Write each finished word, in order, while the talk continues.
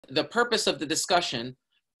the purpose of the discussion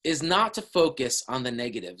is not to focus on the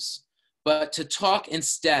negatives, but to talk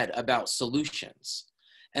instead about solutions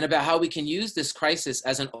and about how we can use this crisis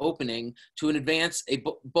as an opening to advance a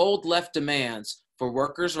bold left demands for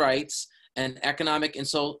workers' rights and economic and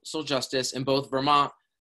social justice in both Vermont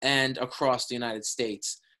and across the United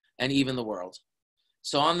States and even the world.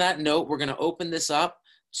 So on that note, we're going to open this up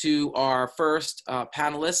to our first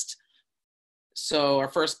panelist. So our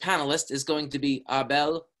first panelist is going to be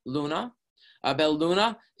Abel Luna. Abel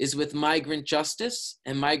Luna is with Migrant Justice,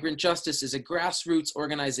 and Migrant Justice is a grassroots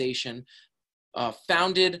organization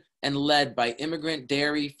founded and led by immigrant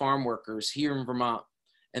dairy farm workers here in Vermont.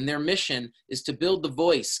 And their mission is to build the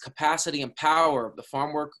voice, capacity, and power of the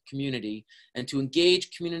farm worker community and to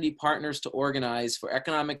engage community partners to organize for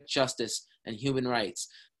economic justice and human rights.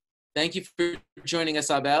 Thank you for joining us,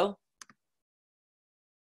 Abel.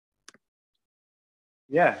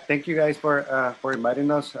 Yeah, thank you guys for inviting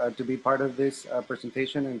us to be part of this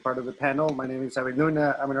presentation and part of the panel. My name is Abel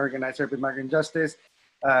Luna. I'm an organizer with Migrant Justice.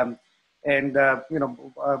 We're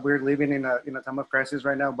living in a time of crisis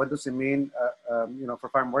right now. What does it mean, for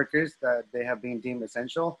farm workers that they have been deemed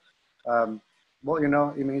essential? Well,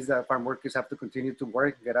 it means that farm workers have to continue to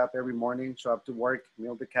work, get up every morning, show up to work,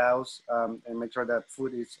 milk the cows, and make sure that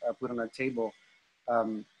food is put on our table.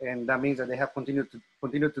 And that means that they have continued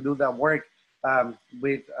to do that work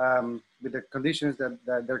with the conditions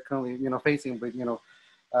that they're currently, facing with,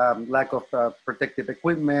 lack of protective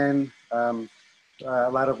equipment, a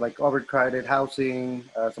lot of like overcrowded housing,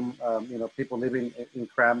 some people living in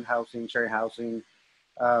cramped housing, shared housing,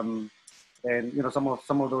 and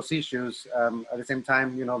some of those issues. At the same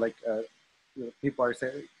time, people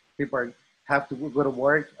have to go to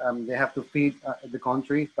work. They have to feed the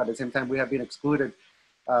country, but at the same time, we have been excluded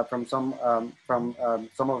from some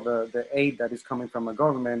of the aid that is coming from the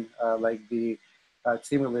government, like the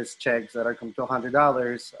stimulus checks that are come to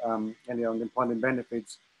 $100 and the unemployment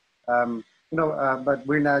benefits. But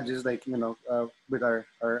we're not just like, with our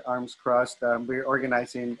arms crossed. We're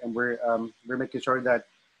organizing and we're making sure that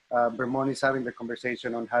Vermont is having the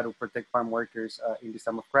conversation on how to protect farm workers in this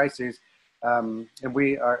time of crisis. And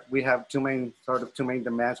we have two main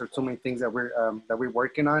demands or two main things that we're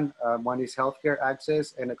working on. One is healthcare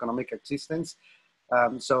access and economic assistance.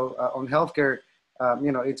 So on healthcare,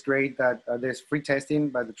 it's great that there's free testing,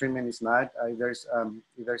 but the treatment is not. If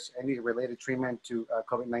there's any related treatment to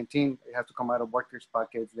COVID-19, it has to come out of workers'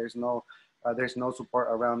 pockets. There's no support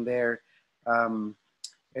around there.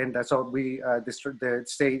 So the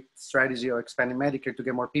state strategy of expanding Medicare to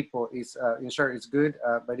get more people is, sure, it's good,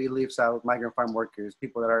 but it leaves out migrant farm workers,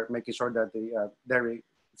 people that are making sure that the dairy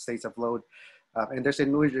stays afloat. And there's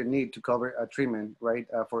an urgent need to cover treatment, right,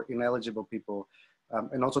 for ineligible people.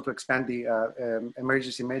 And also to expand the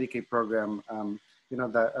emergency Medicaid program,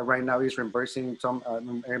 that right now is reimbursing some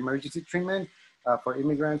emergency treatment for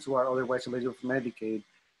immigrants who are otherwise eligible for Medicaid.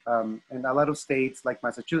 And a lot of states like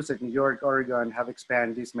Massachusetts, New York, Oregon have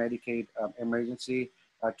expanded this Medicaid emergency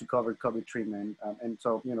to cover COVID treatment. And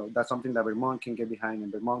so, that's something that Vermont can get behind,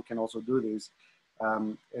 and Vermont can also do this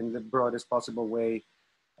in the broadest possible way.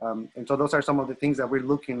 And so those are some of the things that we're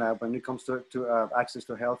looking at when it comes to access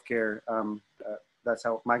to healthcare. That's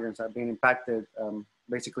how migrants are being impacted.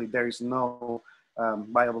 Basically, there is no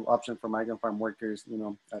viable option for migrant farm workers,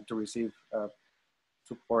 to receive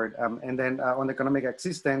support. And then on economic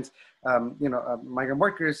assistance, migrant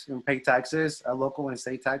workers pay taxes, local and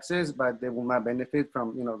state taxes, but they will not benefit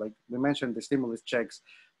from, like we mentioned, the stimulus checks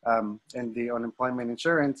and the unemployment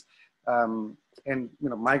insurance. And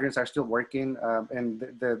migrants are still working, and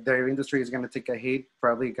the dairy industry is going to take a hit,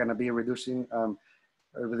 probably going to be reducing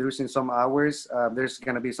some hours. There's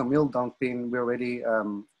going to be some milk dumping. We already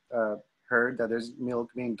heard that there's milk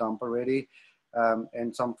being dumped already,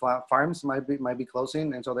 and some farms might be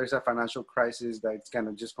closing. And so there's a financial crisis that's going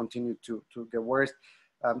to just continue to get worse.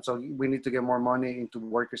 So we need to get more money into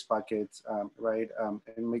workers' pockets, right,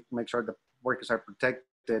 and make sure the workers are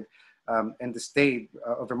protected. And the state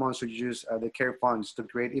of Vermont should use the CARE funds to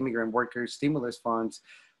create immigrant workers stimulus funds,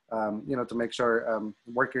 to make sure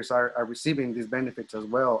workers are receiving these benefits as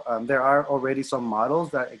well. There are already some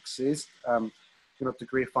models that exist, to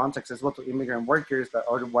create funds accessible to immigrant workers that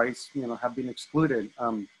otherwise, have been excluded.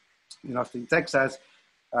 In Texas,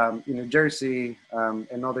 in New Jersey,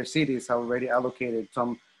 and other cities have already allocated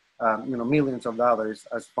some, millions of dollars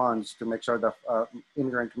as funds to make sure that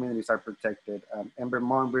immigrant communities are protected. And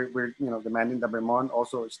Vermont, we're demanding that Vermont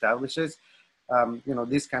also establishes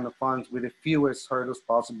these kind of funds with the fewest hurdles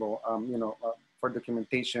possible, for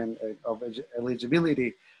documentation of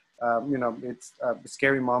eligibility, You know, it's a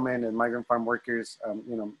scary moment, and migrant farm workers,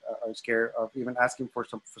 you know, are scared of even asking for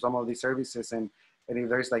some of these services. And if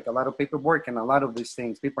there's like a lot of paperwork and a lot of these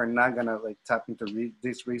things, people are not gonna like tap into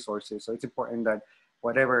these resources. So it's important that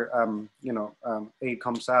whatever you know, aid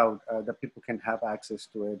comes out, that people can have access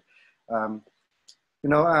to it. You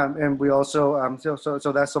know, and we also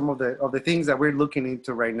so that's some of the things that we're looking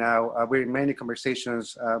into right now. We're in many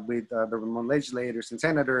conversations with the Vermont legislators and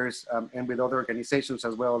senators, and with other organizations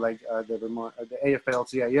as well, like the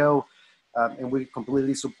AFL-CIO, and we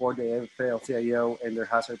completely support the AFL-CIO and their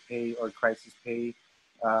hazard pay or crisis pay,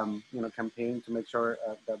 you know, campaign to make sure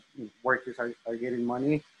that workers are getting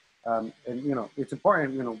money. And, you know, it's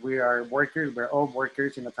important, you know, we are workers, we're all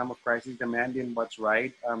workers in a time of crisis demanding what's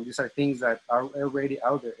right. These are things that are already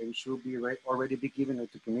out there and should be already be given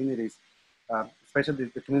to communities,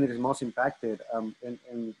 especially the communities most impacted, and,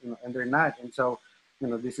 you know, and they're not. And so, you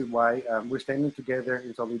know, this is why we're standing together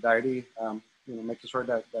in solidarity, you know, making sure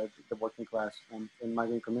that the working class and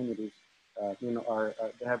migrant communities, you know,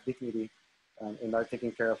 they have dignity and are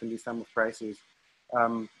taken care of in this time of crisis.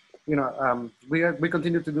 You know, we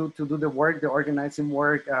continue to do the work, the organizing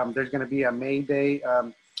work. There's going to be a May Day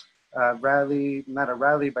rally, not a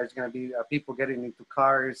rally, but it's going to be people getting into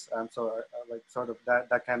cars. So like sort of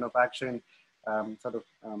that kind of action, sort of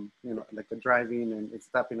you know, like the driving and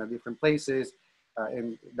stopping at different places,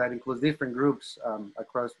 and that includes different groups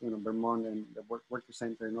across, you know, Vermont and the Worker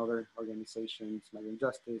Center and other organizations, Migrant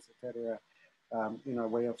Justice, etc. You know, a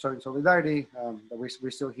way of showing solidarity, that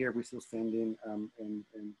we're still here, we're still standing, and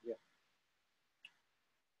yeah.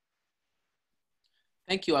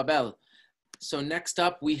 Thank you, Abel. So next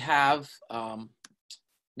up we have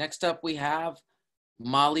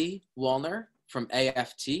Molly Wallner from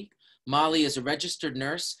AFT. Molly is a registered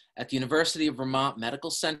nurse at the University of Vermont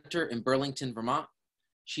Medical Center in Burlington, Vermont.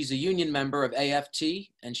 She's a union member of AFT,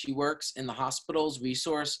 and she works in the hospital's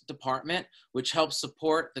resource department, which helps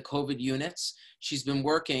support the COVID units. She's been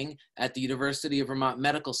working at the University of Vermont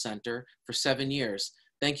Medical Center for 7 years.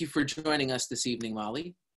 Thank you for joining us this evening,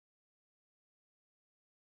 Molly.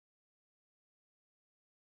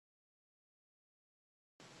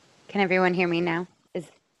 Can everyone hear me now?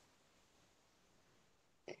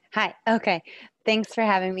 Hi, okay. Thanks for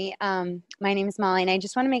having me. My name is Molly, and I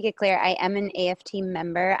just want to make it clear, I am an AFT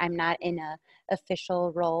member. I'm not in an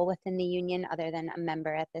official role within the union other than a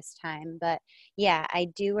member at this time. But yeah, I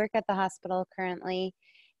do work at the hospital currently.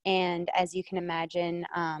 And as you can imagine,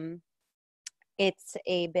 it's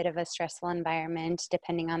a bit of a stressful environment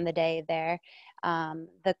depending on the day there.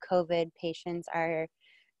 The COVID patients are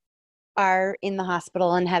in the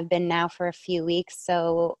hospital and have been now for a few weeks.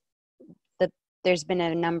 So there's been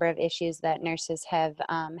a number of issues that nurses have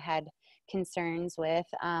had concerns with.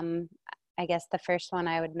 I guess the first one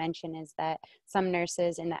I would mention is that some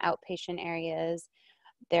nurses in the outpatient areas,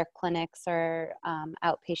 their clinics or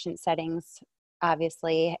outpatient settings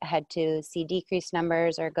obviously had to see decreased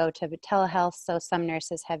numbers or go to telehealth. So some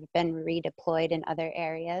nurses have been redeployed in other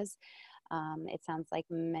areas. It sounds like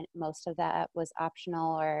most of that was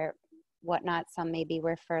optional or whatnot. Some maybe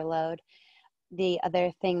were furloughed. The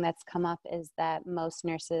other thing that's come up is that most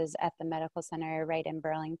nurses at the medical center right in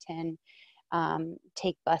Burlington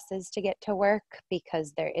take buses to get to work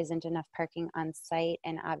because there isn't enough parking on site.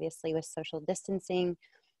 And obviously with social distancing,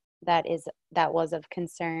 that was of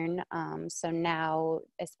concern. So now,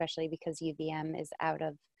 especially because UVM is out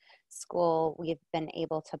of school, we've been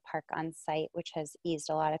able to park on site, which has eased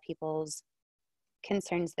a lot of people's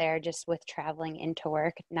concerns there just with traveling into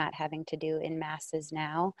work, not having to do in masses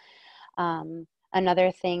now.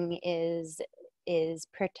 Another thing is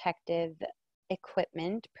protective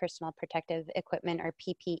equipment, personal protective equipment, or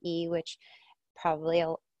PPE, which probably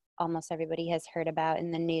almost everybody has heard about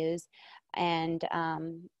in the news. And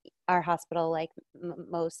our hospital, like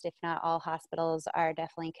most, if not all hospitals, are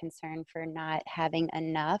definitely concerned for not having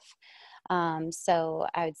enough. So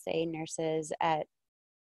I would say nurses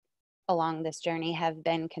along this journey have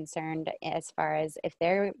been concerned as far as if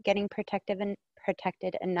they're getting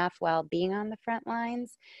protected enough while being on the front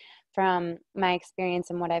lines. From my experience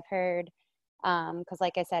and what I've heard, because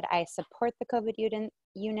like I said, I support the COVID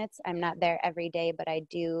units. I'm not there every day, but I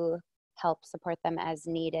do help support them as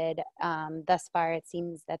needed. Thus far, it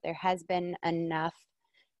seems that there has been enough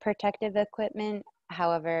protective equipment.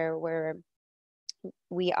 However,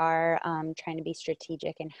 we are trying to be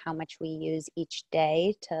strategic in how much we use each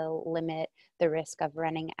day to limit the risk of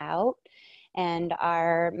running out. And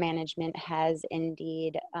our management has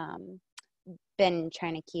indeed been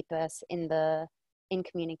trying to keep us in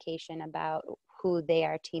communication about who they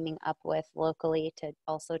are teaming up with locally to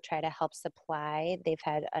also try to help supply. They've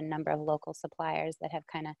had a number of local suppliers that have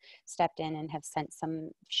kind of stepped in and have sent some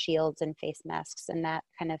shields and face masks and that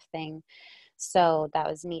kind of thing. So that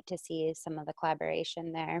was neat to see some of the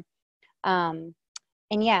collaboration there. And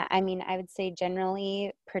yeah, I mean, I would say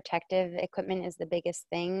generally protective equipment is the biggest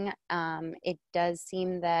thing. It does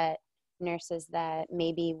seem that nurses that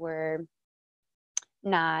maybe were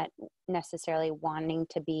not necessarily wanting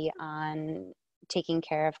to be on taking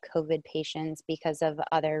care of COVID patients because of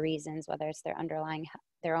other reasons, whether it's their underlying,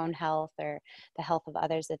 their own health or the health of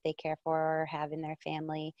others that they care for or have in their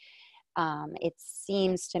family. It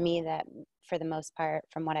seems to me that for the most part,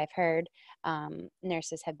 from what I've heard,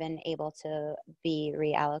 nurses have been able to be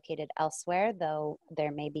reallocated elsewhere, though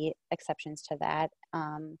there may be exceptions to that.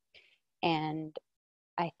 And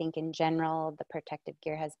I think in general, the protective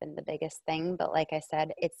gear has been the biggest thing. But like I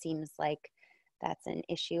said, it seems like that's an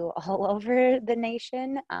issue all over the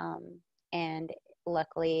nation. And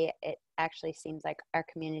luckily, it actually seems like our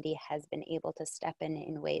community has been able to step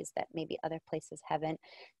in ways that maybe other places haven't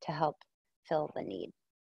to help fill the need.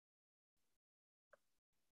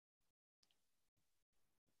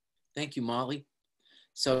 Thank you, Molly.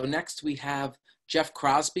 So next we have Jeff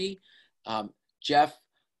Crosby. Jeff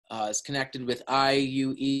is connected with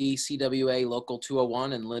IUE-CWA Local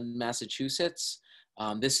 201 in Lynn, Massachusetts.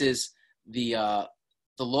 This is the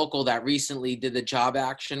local that recently did the job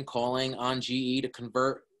action calling on GE to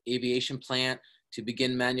convert aviation plant to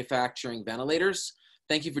begin manufacturing ventilators.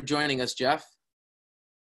 Thank you for joining us, Jeff.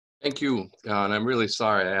 Thank you, and I'm really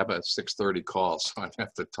sorry. I have a 6:30 call, so I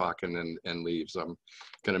have to talk and leave. So I'm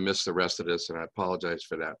going to miss the rest of this, and I apologize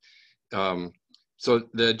for that. So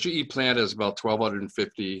the GE plant is about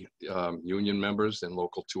 1,250 union members in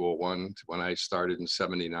Local 201. When I started in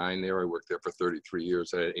 '79 there, I worked there for 33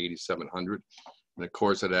 years. I had 8,700. In the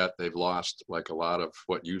course of that, they've lost like a lot of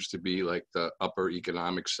what used to be like the upper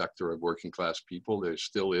economic sector of working class people. There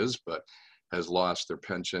still is, but has lost their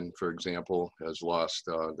pension, for example, has lost,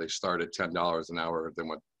 they start at $10 an hour,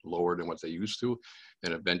 lower than what they used to,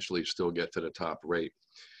 and eventually still get to the top rate.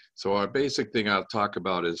 So our basic thing I'll talk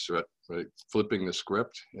about is flipping the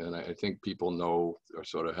script. And I think people know or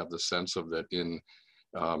sort of have the sense of that in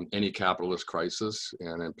any capitalist crisis,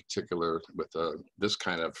 and in particular with this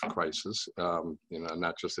kind of crisis, you know,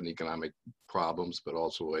 not just an economic problems, but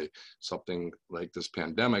also something like this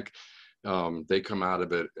pandemic, they come out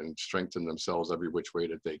of it and strengthen themselves every which way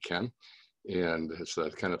that they can. And it's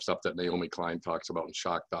the kind of stuff that Naomi Klein talks about in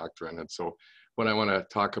Shock Doctrine. And so what I want to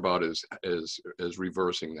talk about is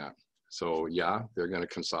reversing that. So yeah, they're going to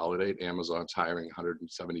consolidate. Amazon's hiring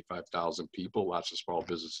 175,000 people. Lots of small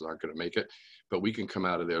businesses aren't going to make it, but we can come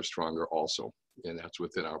out of there stronger also. And that's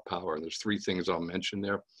within our power. And there's three things I'll mention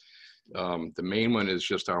there. The main one is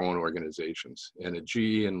just our own organizations. And at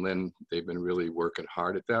GE and Lynn, they've been really working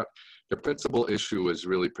hard at that. The principal issue is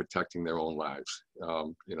really protecting their own lives.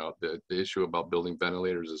 You know, the issue about building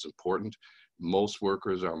ventilators is important. Most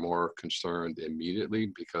workers are more concerned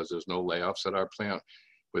immediately because there's no layoffs at our plant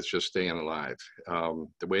with just staying alive.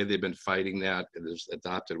 The way they've been fighting that is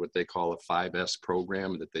adopted what they call a 5S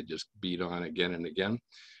program that they just beat on again and again.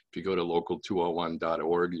 If you go to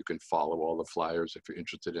local201.org, you can follow all the flyers if you're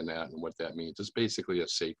interested in that and what that means. It's basically a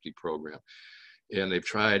safety program. And they've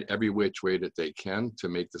tried every which way that they can to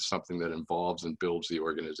make this something that involves and builds the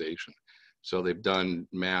organization. So they've done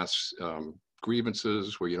mass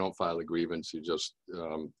grievances where you don't file a grievance, you just,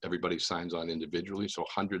 everybody signs on individually. So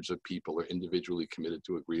hundreds of people are individually committed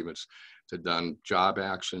to a grievance. They've done job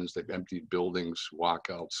actions, they've emptied buildings,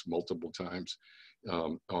 walkouts multiple times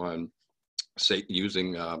on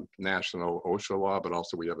using national OSHA law, but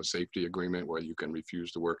also we have a safety agreement where you can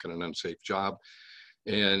refuse to work in an unsafe job.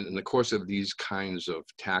 And in the course of these kinds of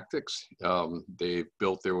tactics, they've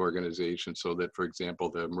built their organization so that, for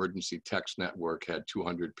example, the emergency text network had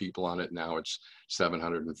 200 people on it. Now it's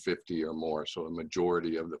 750 or more. So a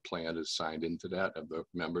majority of the plant is signed into that, of the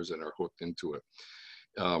members that are hooked into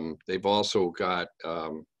it. They've also got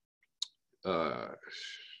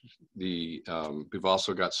we've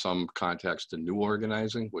also got some contacts to new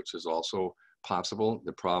organizing, which is also possible.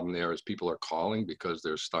 The problem there is people are calling because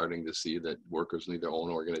they're starting to see that workers need their own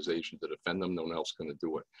organization to defend them. No one else is going to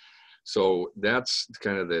do it. So that's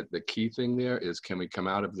kind of the key thing there is, can we come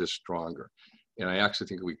out of this stronger? And I actually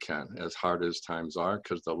think we can, as hard as times are,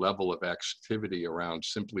 because the level of activity around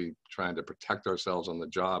simply trying to protect ourselves on the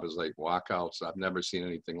job is like walkouts. I've never seen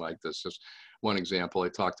anything like this. Just one example, I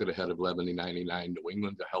talked to the head of 1199 New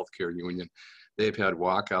England, the healthcare union. they've had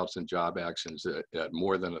walkouts and job actions at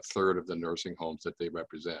more than a third of the nursing homes that they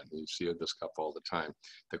represent. You see this stuff all the time.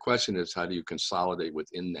 The question is, how do you consolidate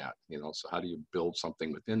within that? So how do you build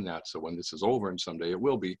something within that? So when this is over, and someday it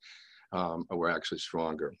will be, we're actually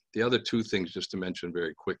stronger. The other two things, just to mention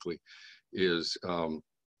very quickly, is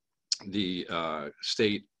the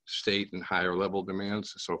state and higher level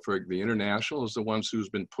demands. So for the international is the ones who's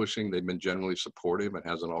been pushing. They've been generally supportive. It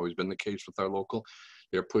hasn't always been the case with our local.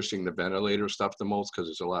 They're pushing the ventilator stuff the most because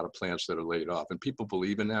there's a lot of plants that are laid off, and people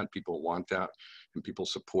believe in that, people want that, and people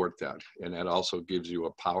support that. And that also gives you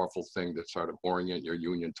a powerful thing to sort of orient your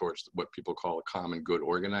union towards what people call a common good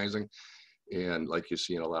organizing. And like you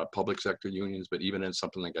see in a lot of public sector unions, but even in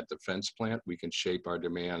something like a defense plant, we can shape our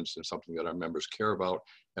demands in something that our members care about,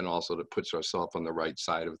 and also that puts ourselves on the right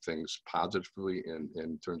side of things positively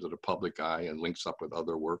in terms of the public eye, and links up with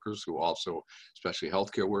other workers who also, especially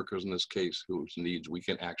healthcare workers in this case, whose needs we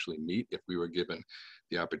can actually meet if we were given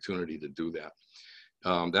the opportunity to do that.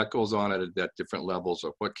 That goes on at different levels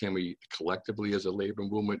of what can we collectively as a labor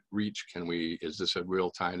movement reach? Is this a real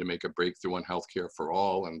time to make a breakthrough on healthcare for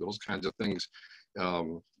all, and those kinds of things?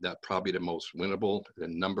 That probably the most winnable. A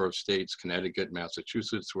number of states, Connecticut,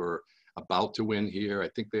 Massachusetts, were about to win here. I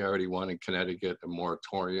think they already won in Connecticut a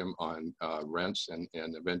moratorium on rents and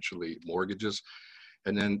eventually mortgages.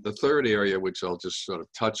 And then the third area, which I'll just sort of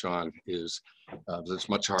touch on, is it's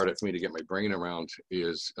much harder for me to get my brain around,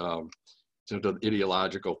 is the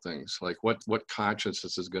ideological things, like what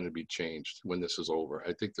consciousness is going to be changed when this is over.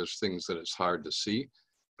 I think there's things that it's hard to see,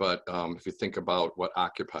 but if you think about what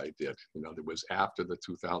Occupy did, there was after the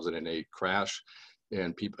 2008 crash,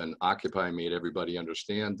 and Occupy made everybody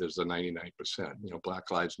understand there's a 99%.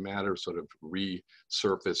 Black Lives Matter sort of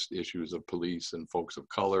resurfaced issues of police and folks of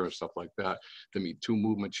color and stuff like that. The Me Too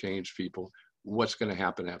movement changed people. What's going to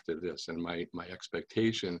happen after this? And my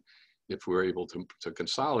expectation, if we're able to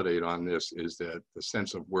consolidate on this, is that the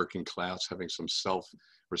sense of working class having some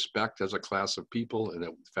self-respect as a class of people, and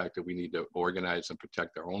the fact that we need to organize and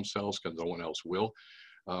protect our own selves because no one else will.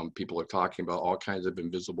 People are talking about all kinds of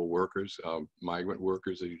invisible workers, migrant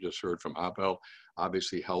workers that you just heard from Abel,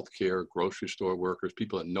 obviously healthcare, grocery store workers,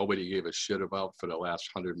 people that nobody gave a shit about for the last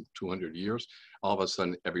 100, 200 years. All of a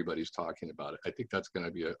sudden, everybody's talking about it. I think that's going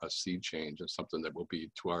to be a sea change and something that will be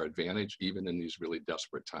to our advantage, even in these really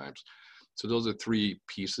desperate times. So those are three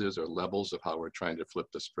pieces or levels of how we're trying to flip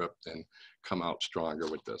the script and come out stronger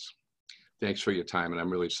with this. Thanks for your time, and I'm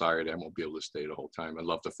really sorry that I won't be able to stay the whole time. I'd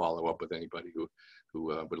love to follow up with anybody who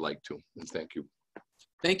would like to, and thank you.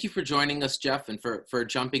 Thank you for joining us, Jeff, and for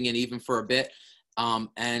jumping in even for a bit.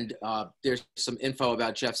 There's some info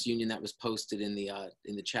about Jeff's union that was posted in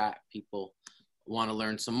the chat. People want to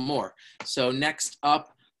learn some more. So next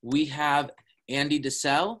up, we have Andy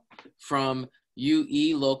Decelles from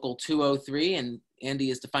UE Local 203, and Andy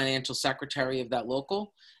is the financial secretary of that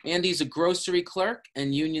local. Andy's a grocery clerk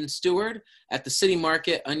and union steward at the City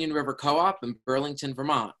Market Onion River Co-op in Burlington,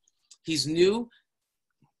 Vermont. He's new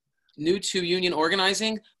to union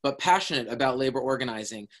organizing, but passionate about labor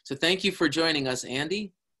organizing. So thank you for joining us,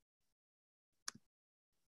 Andy.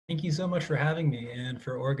 Thank you so much for having me and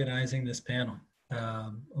for organizing this panel.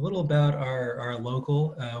 A little about our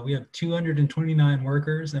local. We have 229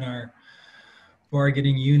 workers in our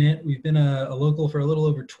bargaining unit. We've been a local for a little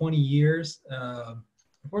over 20 years.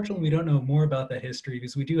 Unfortunately, we don't know more about that history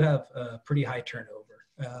because we do have a pretty high turnover.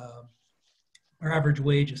 Our average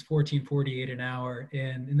wage is $14.48 an hour,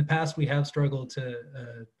 and in the past we have struggled to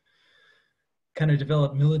kind of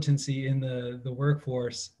develop militancy in the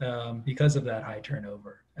workforce because of that high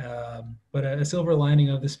turnover. But a silver lining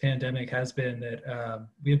of this pandemic has been that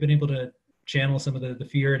we have been able to channel some of the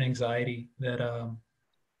fear and anxiety that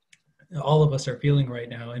all of us are feeling right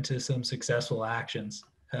now into some successful actions.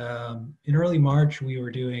 In early March, we were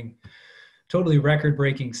doing totally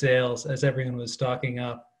record-breaking sales as everyone was stocking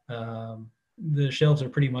up. The shelves are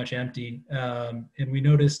pretty much empty. And we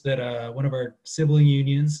noticed that one of our sibling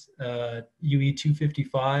unions,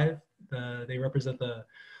 IUE-CWA, they represent the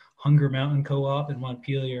Hunger Mountain Co-op in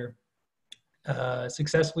Montpelier,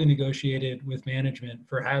 successfully negotiated with management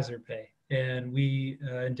for hazard pay. And we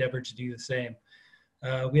endeavored to do the same.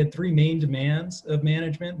 We had three main demands of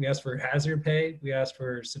management. We asked for hazard pay. We asked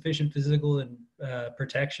for sufficient physical and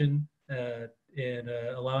protection in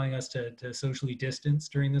allowing us to socially distance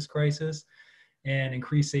during this crisis, and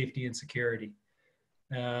increase safety and security.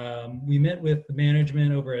 We met with the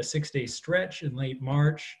management over a 6-day stretch in late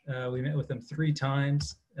March. We met with them 3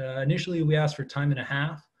 times. Initially, we asked for time and a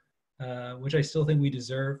half, which I still think we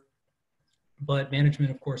deserve, but management,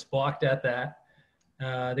 of course, balked at that.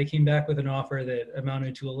 They came back with an offer that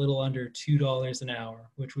amounted to a little under $2 an hour,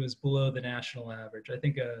 which was below the national average. I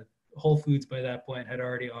think Whole Foods by that point had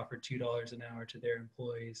already offered $2 an hour to their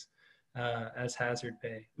employees as hazard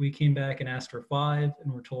pay. We came back and asked for $5,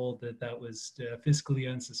 and were told that that was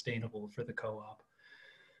fiscally unsustainable for the co-op.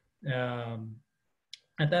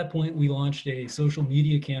 At that point, we launched a social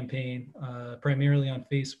media campaign, primarily on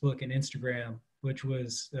Facebook and Instagram, which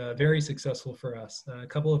was very successful for us. A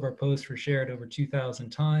couple of our posts were shared over 2,000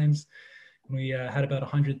 times. We had about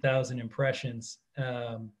 100,000 impressions.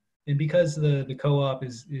 And because the co-op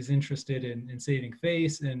is interested in saving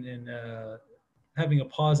face and having a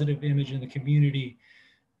positive image in the community,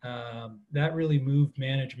 that really moved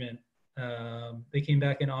management. They came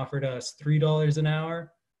back and offered us $3 an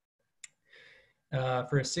hour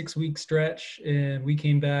for a 6-week stretch, and we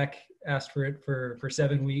came back, asked for it for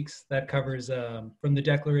 7 weeks. That covers from the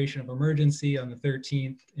declaration of emergency on the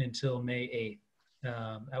 13th until May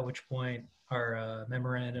 8th, at which point our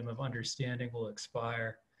memorandum of understanding will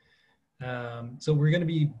expire. So we're going to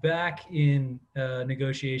be back in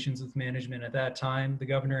negotiations with management at that time. The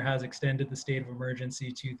governor has extended the state of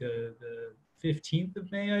emergency to the 15th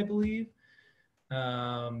of May, I believe.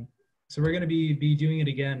 So we're going to be doing it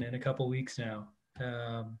again in a couple weeks now.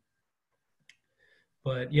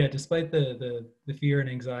 But yeah, despite the fear and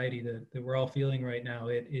anxiety that we're all feeling right now,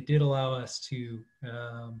 it did allow us to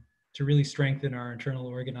really strengthen our internal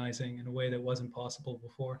organizing in a way that wasn't possible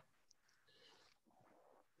before.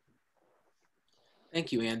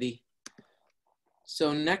 Thank you, Andy.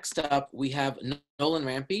 So next up, we have Nolan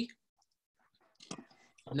Rampy.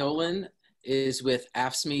 Nolan is with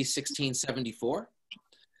AFSCME 1674.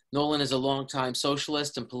 Nolan is a longtime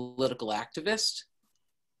socialist and political activist.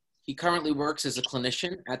 He currently works as a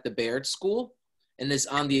clinician at the Baird School and is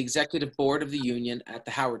on the executive board of the union at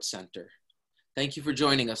the Howard Center. Thank you for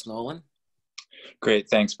joining us, Nolan. Great,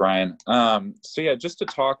 thanks, Brian. So yeah, just to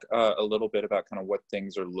talk a little bit about kind of what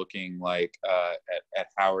things are looking like at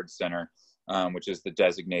Howard Center, which is the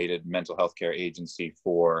designated mental health care agency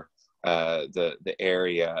for the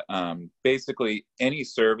area. Basically, any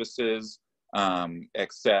services,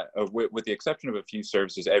 except with the exception of a few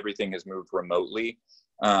services, everything has moved remotely.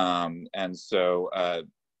 And so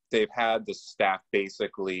they've had the staff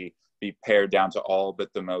basically be pared down to all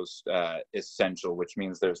but the most essential, which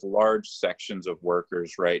means there's large sections of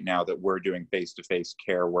workers right now that we're doing face-to-face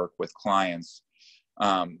care work with clients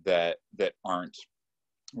that aren't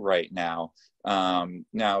right now.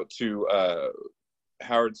 Now, to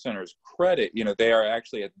Howard Center's credit, you know, they are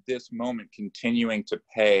actually at this moment continuing to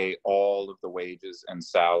pay all of the wages and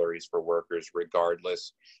salaries for workers,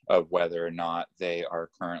 regardless of whether or not they are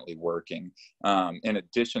currently working. In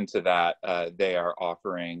addition to that, they are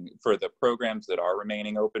offering for the programs that are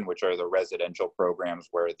remaining open, which are the residential programs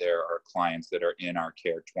where there are clients that are in our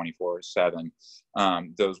care 24/7.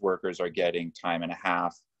 Those workers are getting time and a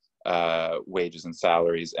half wages and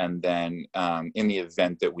salaries. And then in the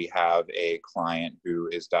event that we have a client who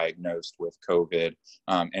is diagnosed with COVID,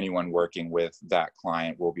 anyone working with that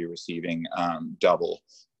client will be receiving double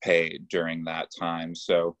pay during that time.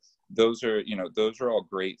 So those are all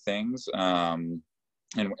great things.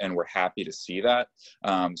 And we're happy to see that.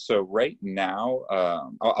 So right now,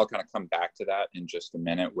 I'll kind of come back to that in just a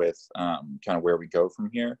minute with kind of where we go from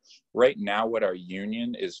here. Right now, what our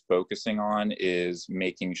union is focusing on is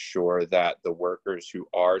making sure that the workers who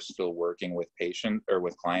are still working with patients or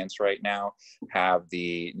with clients right now have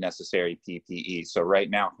the necessary PPE. So right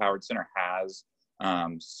now, Howard Center has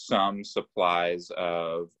some supplies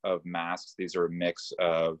of masks. These are a mix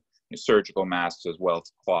of surgical masks as well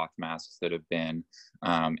as cloth masks that have been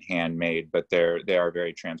handmade, but they are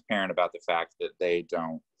very transparent about the fact that they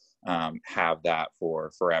don't have that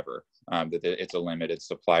for forever, that it's a limited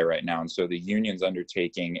supply right now. And so the union's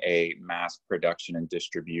undertaking a mask production and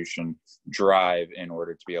distribution drive in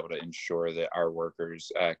order to be able to ensure that our workers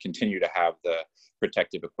continue to have the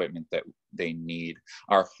protective equipment that they need.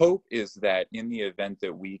 Our hope is that in the event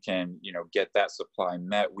that we can, get that supply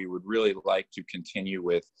met, we would really like to continue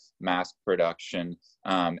with mask production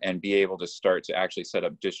and be able to start to actually set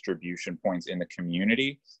up distribution points in the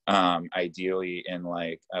community, ideally in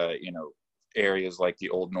areas like the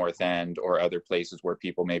Old North End or other places where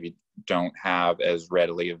people maybe don't have as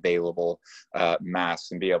readily available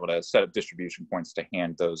masks, and be able to set up distribution points to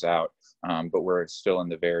hand those out. But we're still in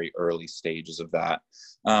the very early stages of that.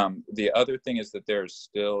 The other thing is that there's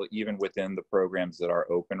still, even within the programs that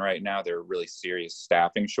are open right now, there are really serious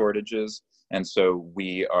staffing shortages. And so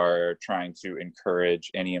we are trying to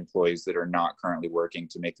encourage any employees that are not currently working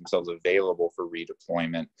to make themselves available for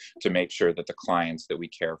redeployment, to make sure that the clients that we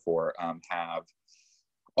care for have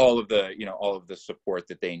all of the, all of the support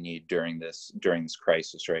that they need during this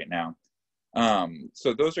crisis right now.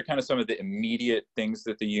 So those are kind of some of the immediate things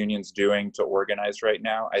that the union's doing to organize right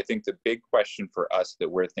now. I think the big question for us that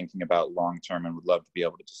we're thinking about long-term and would love to be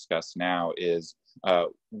able to discuss now is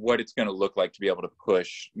what it's going to look like to be able to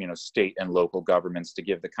push, state and local governments to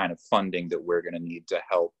give the kind of funding that we're going to need to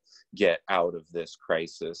help get out of this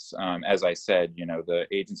crisis. As I said, the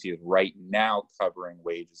agency is right now covering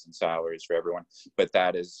wages and salaries for everyone, but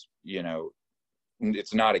that is,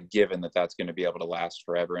 it's not a given that that's going to be able to last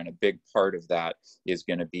forever. And a big part of that is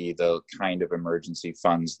going to be the kind of emergency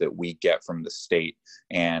funds that we get from the state.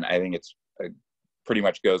 And I think it's pretty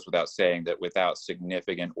much goes without saying that without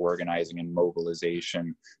significant organizing and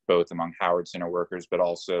mobilization, both among Howard Center workers, but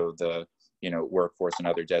also the workforce and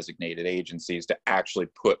other designated agencies to actually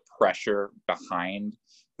put pressure behind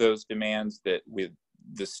those demands, that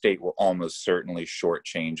the state will almost certainly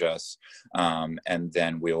shortchange us, and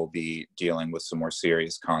then we'll be dealing with some more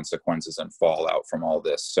serious consequences and fallout from all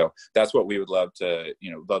this. So that's what we would love to,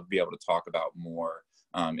 love to be able to talk about more,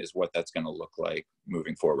 is what that's going to look like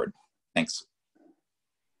moving forward. Thanks.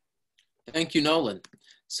 Thank you, Nolan.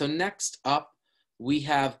 So next up, we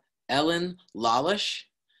have Elizabeth Lalish.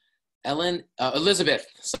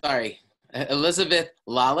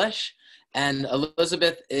 And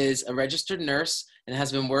Elizabeth is a registered nurse and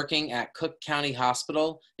has been working at Cook County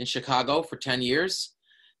Hospital in Chicago for 10 years.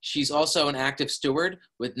 She's also an active steward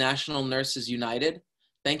with National Nurses United.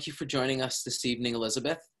 Thank you for joining us this evening,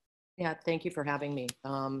 Elizabeth. Yeah, thank you for having me.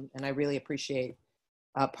 And I really appreciate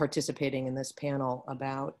participating in this panel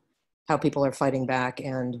about how people are fighting back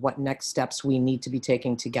and what next steps we need to be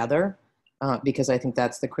taking together, because I think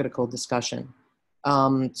that's the critical discussion.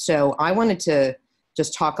 So I wanted to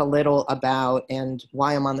just talk a little about, and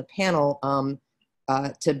why I'm on the panel,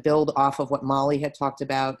 to build off of what Molly had talked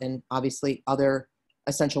about, and obviously other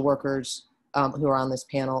essential workers who are on this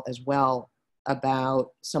panel as well,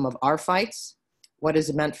 about some of our fights, what is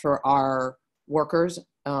it meant for our workers,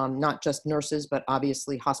 not just nurses, but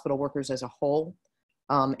obviously hospital workers as a whole,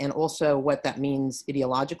 and also what that means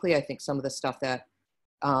ideologically. I think some of the stuff that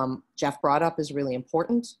Jeff brought up is really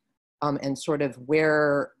important, and sort of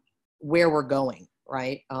where we're going,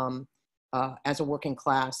 right? As a working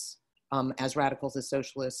class, as radicals, as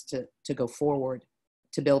socialists, to go forward,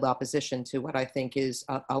 to build opposition to what I think is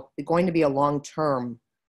going to be a long-term,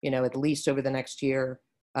 at least over the next year,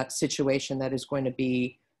 situation that is going to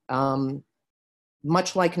be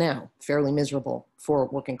much like now, fairly miserable for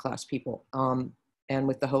working class people, and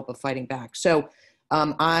with the hope of fighting back. So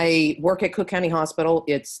I work at Cook County Hospital.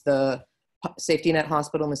 It's the safety net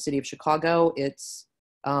hospital in the city of Chicago. It's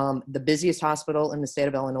the busiest hospital in the state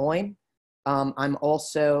of Illinois. I'm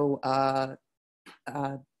also a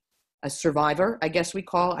survivor, I guess we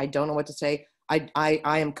call. I don't know what to say. I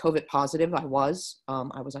am COVID positive. I was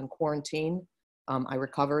on quarantine. I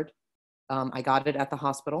recovered. I got it at the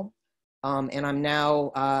hospital. And I'm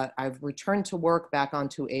now, I've returned to work back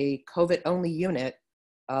onto a COVID-only unit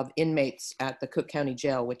of inmates at the Cook County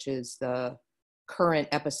Jail, which is the current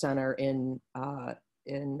epicenter in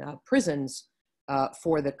prisons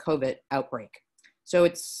for the COVID outbreak. So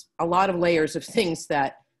it's a lot of layers of things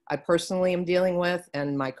that I personally am dealing with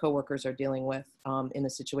and my coworkers are dealing with in the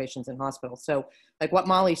situations in hospitals. So like what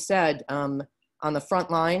Molly said, on the front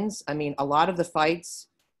lines, I mean, a lot of the fights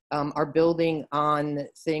are building on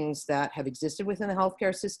things that have existed within the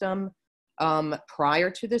healthcare system prior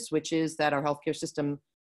to this, which is that our healthcare system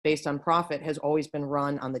based on profit has always been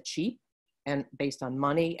run on the cheap and based on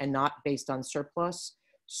money and not based on surplus.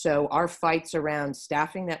 So our fights around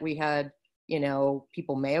staffing that we had,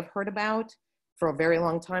 people may have heard about for a very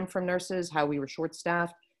long time from nurses, how we were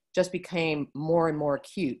short-staffed, just became more and more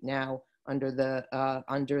acute now under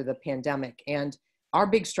the pandemic. And our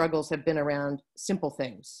big struggles have been around simple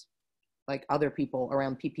things, like other people,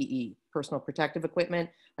 around PPE, personal protective equipment,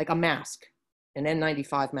 like a mask, an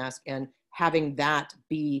N95 mask, and having that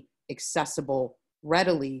be accessible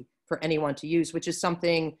readily for anyone to use, which is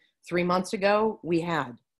something 3 months ago we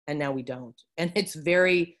had, and now we don't. And it's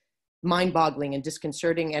very mind-boggling and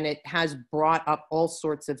disconcerting, and it has brought up all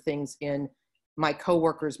sorts of things in my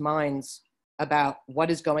coworkers' minds about what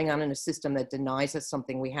is going on in a system that denies us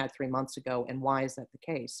something we had 3 months ago, and why is that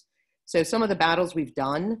the case? So some of the battles we've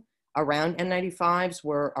done around N95s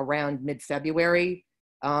were around mid-February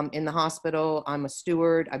in the hospital. I'm a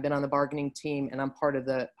steward, I've been on the bargaining team, and I'm part of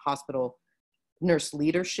the hospital nurse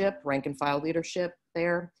leadership, rank and file leadership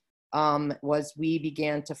there. Was we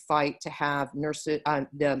began to fight to have nurses,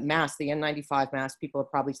 the mask, the N95 mask, people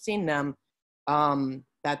have probably seen them.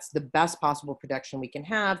 That's the best possible protection we can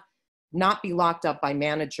have, not be locked up by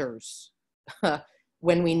managers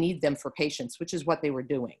when we need them for patients, which is what they were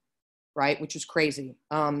doing, right? Which is crazy.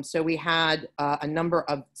 So we had a number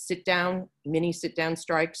of mini sit-down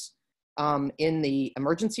strikes in the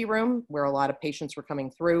emergency room where a lot of patients were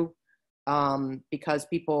coming through because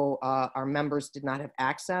people, our members, did not have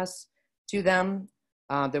access to them.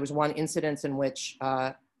 There was one incident in which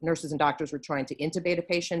nurses and doctors were trying to intubate a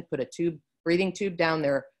patient, put a breathing tube down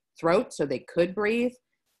their throat so they could breathe.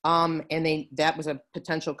 And that was a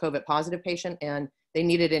potential COVID positive patient, and they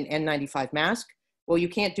needed an N95 mask. Well, you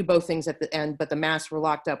can't do both things at the end, but the masks were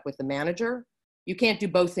locked up with the manager. You can't do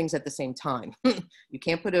both things at the same time. You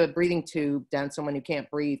can't put a breathing tube down someone who can't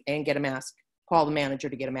breathe and get a mask, call the manager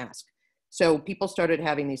to get a mask. So people started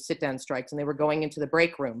having these sit-down strikes, and they were going into the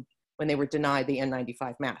break room when they were denied the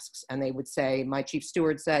N95 masks. And they would say, my chief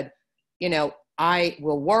steward said, you know, I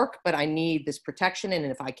will work, but I need this protection. And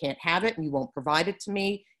if I can't have it and you won't provide it to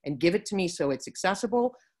me and give it to me so it's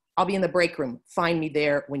accessible, I'll be in the break room. Find me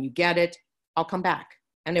there. When you get it, I'll come back.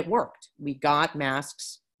 And it worked. We got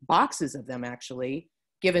masks, boxes of them actually,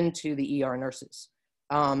 given to the ER nurses.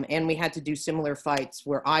 And we had to do similar fights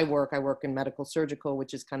where I work in medical surgical,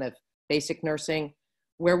 which is kind of basic nursing,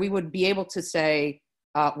 where we would be able to say,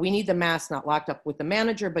 we need the mask not locked up with the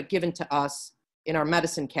manager, but given to us in our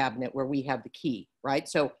medicine cabinet where we have the key, right?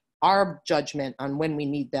 So our judgment on when we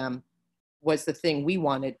need them was the thing we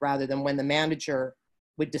wanted, rather than when the manager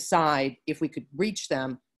would decide if we could reach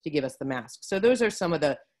them to give us the mask. So those are some of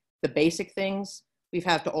the basic things. We've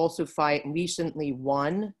had to also fight recently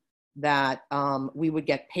one that we would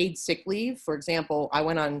get paid sick leave. For example, I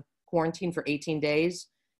went on quarantine for 18 days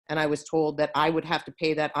and I was told that I would have to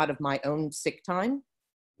pay that out of my own sick time,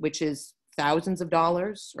 which is thousands of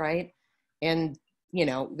dollars, right? And, you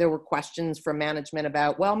know, there were questions from management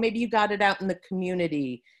about, well, maybe you got it out in the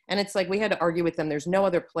community. And it's like, we had to argue with them. There's no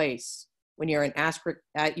other place when you're in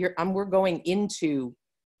we're going into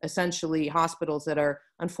essentially hospitals that are,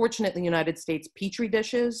 unfortunately, in the United States, petri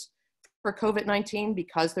dishes for COVID-19,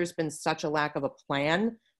 because there's been such a lack of a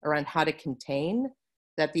plan around how to contain,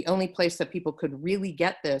 that the only place that people could really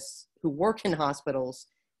get this who work in hospitals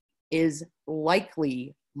is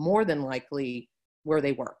likely, more than likely, where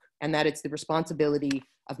they work. And that it's the responsibility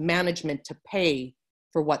of management to pay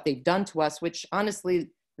for what they've done to us, which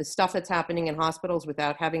honestly, the stuff that's happening in hospitals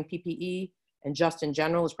without having PPE and just in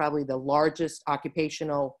general is probably the largest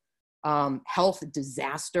occupational health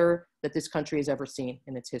disaster that this country has ever seen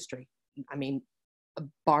in its history. I mean,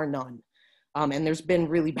 bar none. And there's been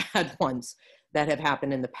really bad ones that have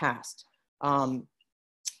happened in the past.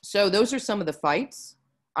 So those are some of the fights.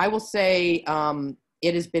 I will say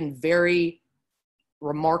it has been very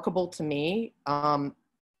remarkable to me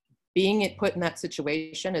being put in that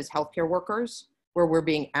situation as healthcare workers, where we're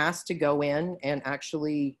being asked to go in and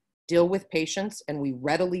actually deal with patients, and we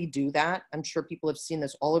readily do that. I'm sure people have seen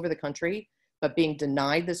this all over the country, but being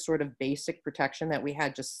denied this sort of basic protection that we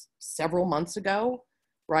had just several months ago,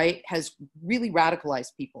 right, has really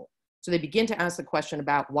radicalized people. So they begin to ask the question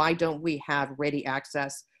about, why don't we have ready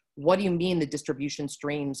access? What do you mean the distribution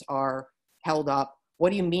streams are held up?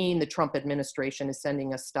 What do you mean the Trump administration is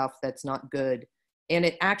sending us stuff that's not good? And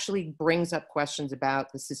it actually brings up questions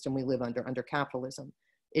about the system we live under capitalism.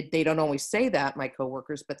 They don't always say that, my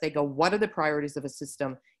coworkers, but they go, what are the priorities of a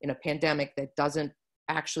system in a pandemic that doesn't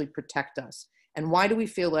actually protect us? And why do we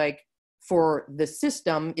feel like for the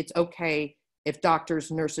system, it's okay if doctors,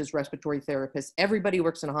 nurses, respiratory therapists, everybody who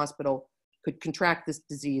works in a hospital could contract this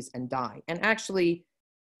disease and die? And actually,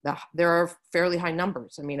 there are fairly high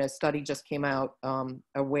numbers. I mean, a study just came out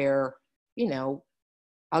where, you know,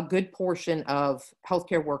 a good portion of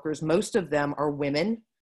healthcare workers, most of them are women,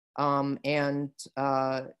 and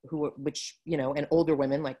older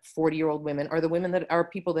women, like 40-year-old women, are the women that are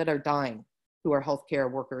people that are dying, who are healthcare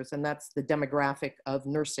workers. And that's the demographic of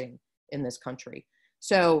nursing in this country.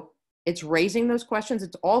 So it's raising those questions.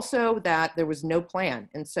 It's also that there was no plan.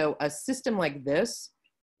 And so a system like this,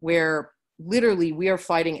 where literally we are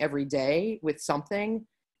fighting every day with something.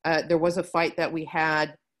 There was a fight that we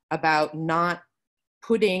had about not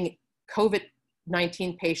putting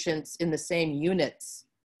COVID-19 patients in the same units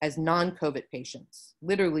as non-COVID patients.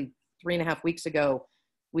 Literally 3.5 weeks ago,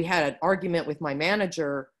 we had an argument with my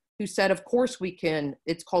manager who said, of course we can,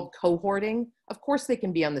 it's called cohorting. Of course they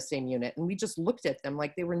can be on the same unit. And we just looked at them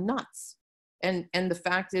like they were nuts. And the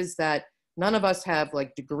fact is that none of us have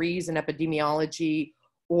like degrees in epidemiology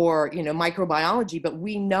or, you know, microbiology, but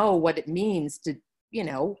we know what it means to, you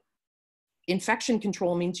know, infection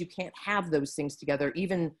control means you can't have those things together,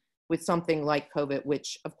 even with something like COVID,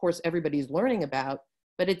 which of course everybody's learning about,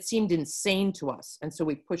 but it seemed insane to us. And so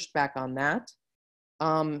we pushed back on that.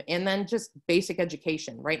 And then just basic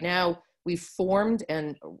education. Right now, we've formed,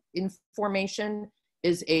 and in formation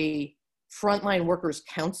is a frontline workers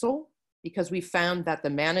council, because we found that the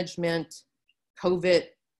management COVID,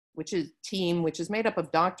 which is made up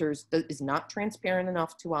of doctors, is not transparent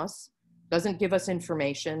enough to us, doesn't give us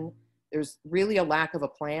information. There's really a lack of a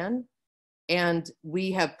plan. And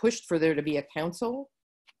we have pushed for there to be a council.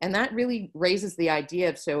 And that really raises the idea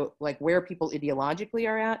of, so like, where people ideologically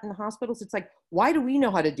are at in the hospitals. It's like, why do we know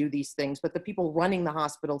how to do these things, but the people running the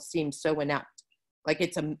hospital seem so inept? Like,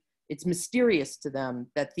 it's mysterious to them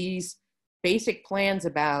that these basic plans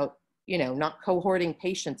about, you know, not cohorting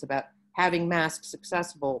patients, about having masks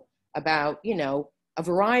accessible, about, you know, a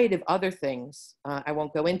variety of other things I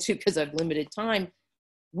won't go into because I've limited time,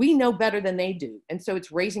 we know better than they do. And so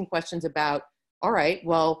it's raising questions about, all right,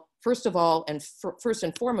 well, first of all, and first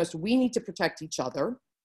and foremost, we need to protect each other.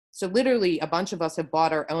 So literally a bunch of us have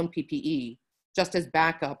bought our own PPE just as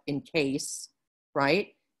backup in case, right?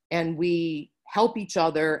 And we help each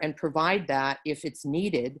other and provide that if it's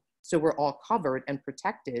needed, so we're all covered and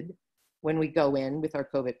protected when we go in with our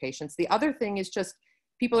COVID patients. The other thing is just,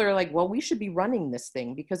 people are like, well, we should be running this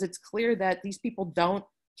thing, because it's clear that these people don't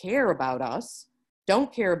care about us,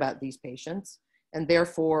 don't care about these patients. And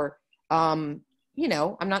therefore, you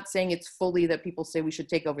know, I'm not saying it's fully that people say we should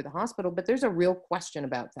take over the hospital, but there's a real question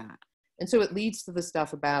about that. And so it leads to the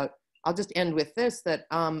stuff about, I'll just end with this, that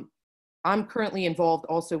I'm currently involved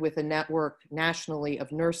also with a network nationally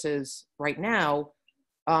of nurses right now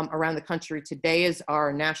around the country. Today is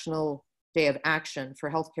our National Day of Action for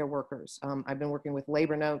healthcare workers. I've been working with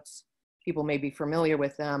Labor Notes. People may be familiar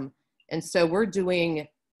with them. And so we're doing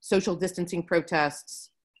social distancing protests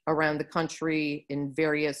around the country in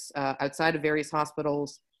various, outside of various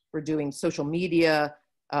hospitals. We're doing social media,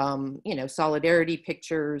 you know, solidarity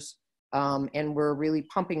pictures, and we're really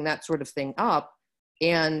pumping that sort of thing up.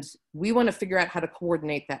 And we want to figure out how to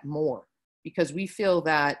coordinate that more, because we feel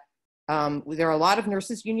that there are a lot of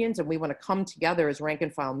nurses unions, and we want to come together as rank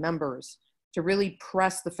and file members to really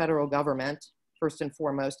press the federal government, first and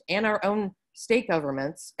foremost, and our own state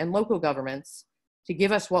governments and local governments to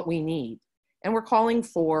give us what we need. And we're calling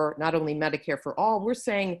for not only Medicare for all, we're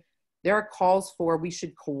saying there are calls for, we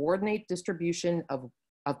should coordinate distribution of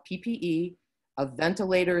PPE, of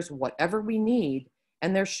ventilators, whatever we need.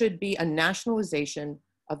 And there should be a nationalization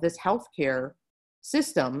of this healthcare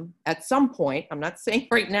system at some point. I'm not saying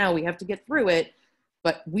right now we have to get through it,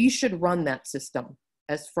 but we should run that system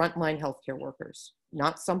as frontline healthcare workers,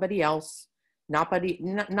 not somebody else, not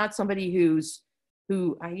somebody who,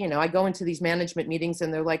 you know, I go into these management meetings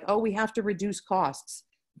and they're like, oh, we have to reduce costs.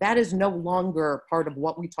 That is no longer part of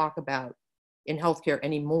what we talk about in healthcare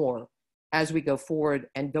anymore. As we go forward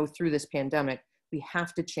and go through this pandemic, we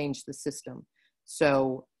have to change the system.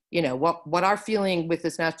 So, you know, what our feeling with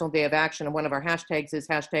this National Day of Action, and one of our hashtags is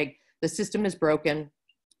hashtag the system is broken,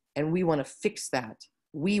 and we want to fix that.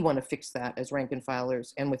 We want to fix that as rank and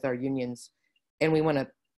filers and with our unions. And we want to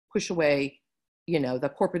push away, you know, the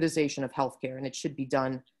corporatization of healthcare, and it should be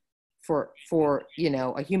done for, you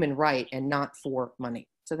know, a human right and not for money.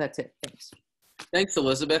 So that's it. Thanks. Thanks,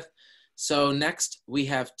 Elizabeth. So next we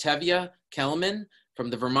have Tevye Kelman from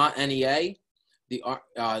the Vermont NEA,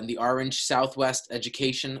 the Orange Southwest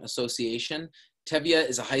Education Association. Tevye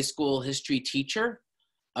is a high school history teacher,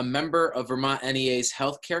 a member of Vermont NEA's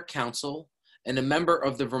Healthcare Council, and a member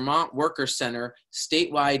of the Vermont Worker Center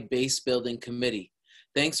statewide base building committee.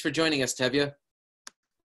 Thanks for joining us, Tevye.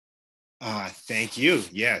 Thank you.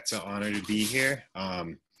 Yeah, it's an honor to be here.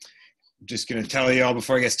 Just going to tell you all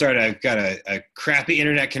before I get started, I've got a crappy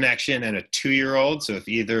internet connection and a 2-year-old. So if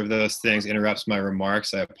either of those things interrupts my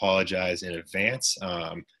remarks, I apologize in advance.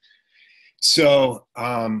 Yeah,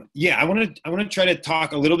 I want to try to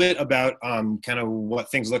talk a little bit about kind of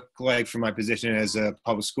what things look like from my position as a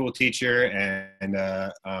public school teacher and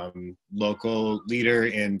a local leader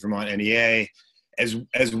in Vermont NEA,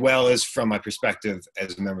 as well as from my perspective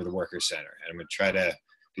as a member of the Workers Center. And I'm going to try to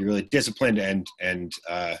be really disciplined and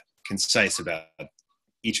concise about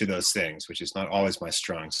each of those things, which is not always my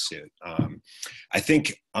strong suit. I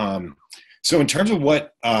think, so in terms of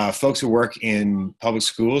what folks who work in public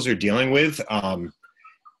schools are dealing with,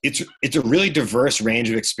 it's a really diverse range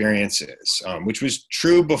of experiences, which was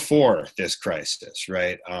true before this crisis,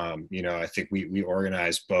 right? You know, I think we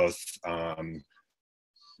organized both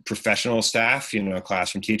professional staff, you know,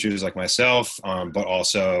 classroom teachers like myself, but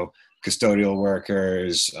also custodial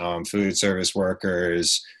workers, food service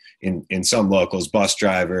workers, in some locals, bus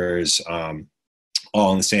drivers,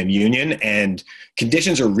 all in the same union. And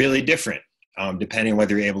conditions are really different depending on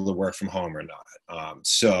whether you're able to work from home or not.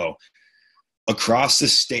 So across the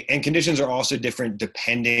state, and conditions are also different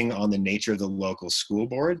depending on the nature of the local school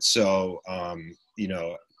board. So, you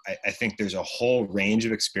know, I think there's a whole range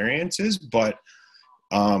of experiences, but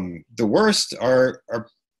the worst are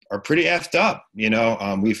pretty effed up. You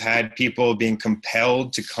know, we've had people being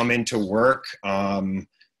compelled to come into work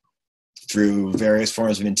through various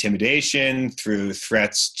forms of intimidation, through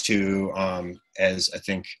threats to, as I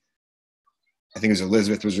think as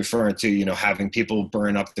Elizabeth was referring to, you know, having people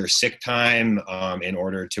burn up their sick time in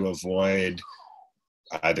order to avoid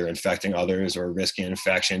either infecting others or risking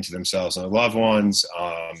infection to themselves and their loved ones.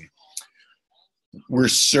 We're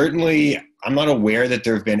certainly, I'm not aware that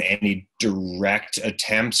there have been any direct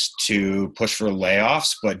attempts to push for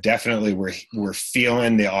layoffs, but definitely we're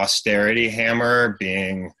feeling the austerity hammer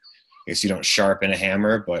being, I guess you don't sharpen a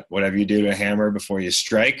hammer, but whatever you do to a hammer before you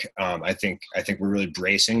strike. I think we're really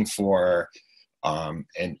bracing for an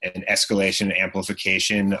escalation and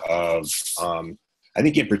amplification of, I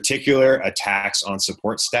think in particular, attacks on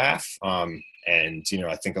support staff. And, you know,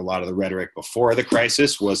 I think a lot of the rhetoric before the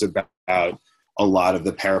crisis was about a lot of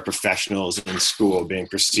the paraprofessionals in school being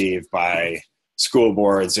perceived by school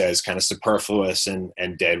boards as kind of superfluous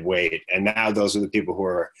and dead weight. And now those are the people who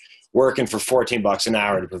are working for $14 an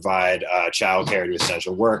hour to provide childcare to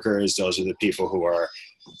essential workers. Those are the people who are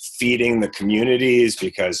feeding the communities,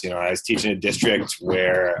 because, you know, I was teaching a district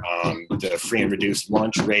where the free and reduced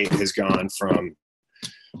lunch rate has gone from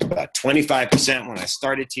about 25% when I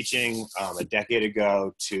started teaching a decade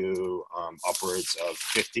ago to upwards of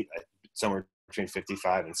 50, somewhere between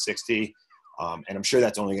 55 and 60. And I'm sure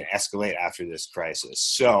that's only going to escalate after this crisis.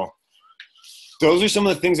 So those are some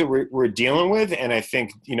of the things that we're dealing with. And I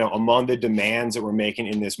think, you know, among the demands that we're making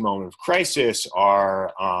in this moment of crisis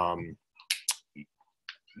are,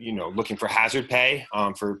 you know, looking for hazard pay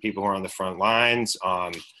for people who are on the front lines.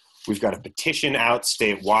 We've got a petition out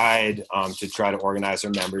statewide to try to organize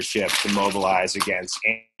our membership to mobilize against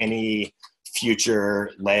any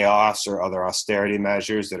future layoffs or other austerity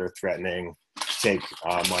measures that are threatening to take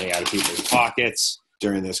money out of people's pockets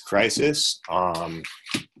during this crisis.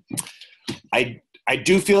 I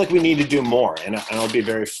do feel like we need to do more, and I'll be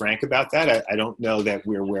very frank about that. I don't know that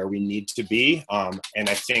we're where we need to be, and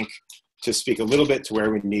I think to speak a little bit to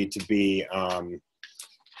where we need to be,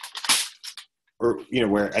 or, you know,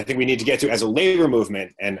 where I think we need to get to as a labor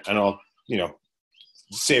movement, and I'll, you know,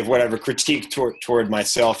 save whatever critique toward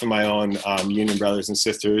myself and my own union brothers and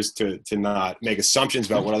sisters to not make assumptions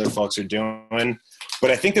about what other folks are doing.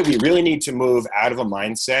 But I think that we really need to move out of a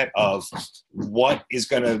mindset of what is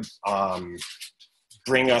going to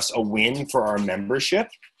bring us a win for our membership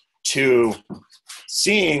to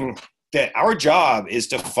seeing that our job is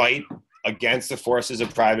to fight against the forces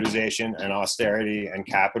of privatization and austerity and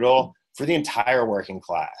capital for the entire working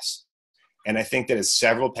class. And I think that, as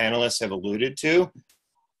several panelists have alluded to,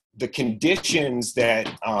 the conditions that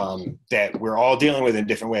that we're all dealing with in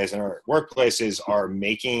different ways in our workplaces are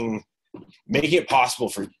making it possible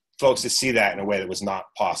for folks to see that in a way that was not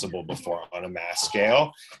possible before on a mass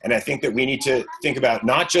scale. And I think that we need to think about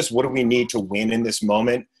not just what do we need to win in this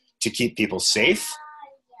moment to keep people safe,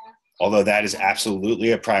 although that is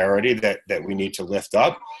absolutely a priority that we need to lift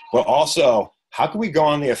up, but also how can we go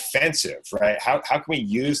on the offensive, right? How can we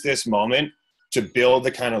use this moment to build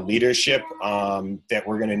the kind of leadership that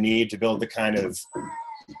we're going to need to build the kind of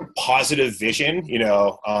positive vision, you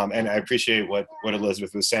know, and I appreciate what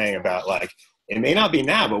Elizabeth was saying about, like, it may not be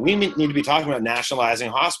now, but we need to be talking about nationalizing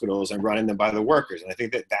hospitals and running them by the workers. And I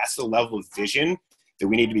think that that's the level of vision that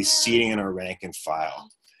we need to be seating in our rank and file.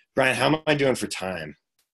 Brian, how am I doing for time?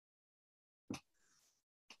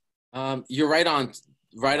 You're right on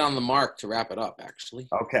the mark to wrap it up, actually.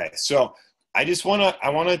 Okay, so I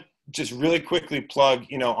want to just really quickly plug,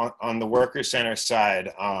 you know, on the Worker Center side,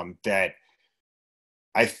 that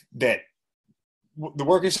the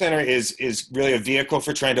Worker Center is really a vehicle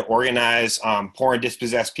for trying to organize poor and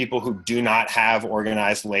dispossessed people who do not have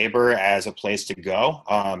organized labor as a place to go.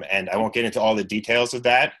 And I won't get into all the details of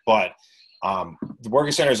that, but the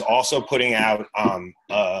Worker Center is also putting out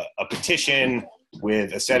a petition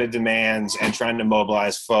with a set of demands and trying to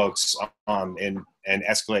mobilize folks and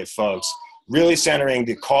escalate folks, really centering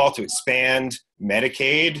the call to expand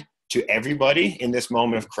Medicaid to everybody in this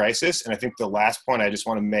moment of crisis. And I think the last point I just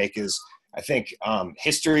want to make is, I think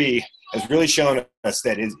history has really shown us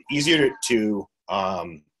that it's easier to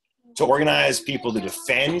organize people to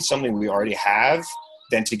defend something we already have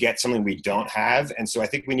than to get something we don't have. And so I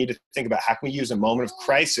think we need to think about how can we use a moment of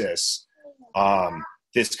crisis,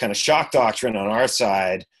 this kind of shock doctrine on our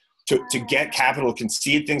side, to get capital to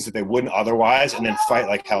concede things that they wouldn't otherwise, and then fight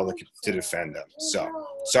like hell to defend them. So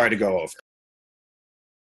sorry to go over.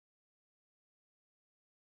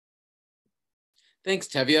 Thanks,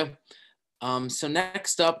 Tevye. So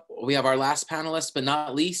next up, we have our last panelist, but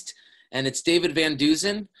not least, and it's David Van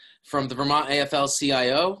Duzen from the Vermont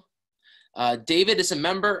AFL-CIO. David is a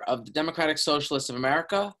member of the Democratic Socialists of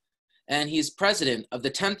America, and he's president of the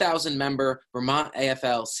 10,000 member Vermont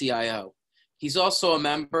AFL-CIO. He's also a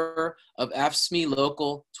member of AFSCME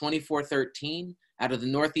Local 2413 out of the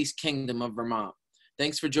Northeast Kingdom of Vermont.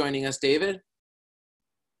 Thanks for joining us, David.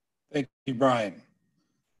 Thank you, Brian.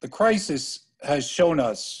 The crisis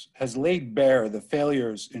has laid bare the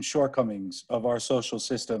failures and shortcomings of our social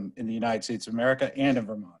system in the United States of America and in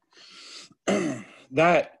Vermont.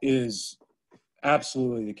 That is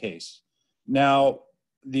absolutely the case. Now,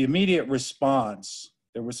 the immediate response,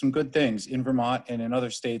 there were some good things in Vermont and in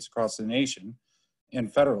other states across the nation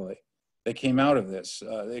and federally that came out of this.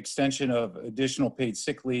 The extension of additional paid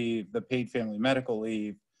sick leave, the paid family medical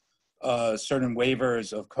leave, certain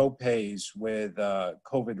waivers of co-pays with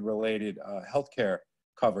COVID-related healthcare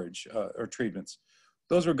coverage or treatments.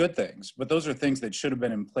 Those were good things, but those are things that should have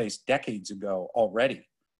been in place decades ago already.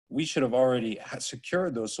 We should have already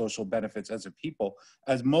secured those social benefits as a people,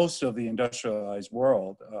 as most of the industrialized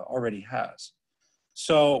world already has.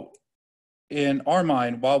 So in our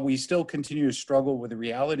mind, while we still continue to struggle with the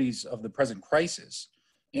realities of the present crisis,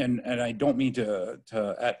 and I don't mean to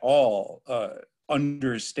at all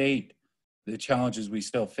understate the challenges we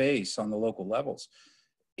still face on the local levels,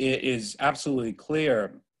 it is absolutely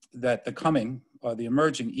clear that the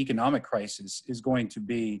emerging economic crisis is going to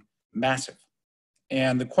be massive.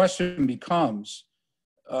 And the question becomes,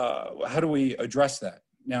 how do we address that?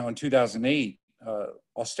 Now, in 2008,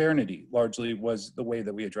 austerity largely was the way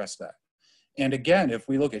that we addressed that. And again, if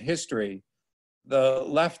we look at history, the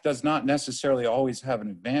left does not necessarily always have an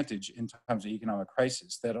advantage in times of economic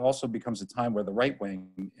crisis. That also becomes a time where the right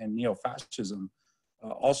wing and neo-fascism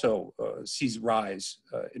also sees rise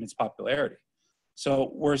in its popularity.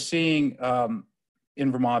 So we're seeing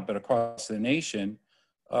in Vermont, but across the nation,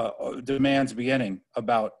 demands beginning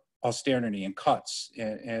about austerity and cuts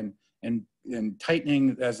and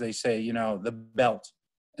tightening, as they say, the belt.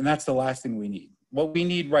 And that's the last thing we need. What we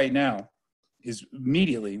need right now is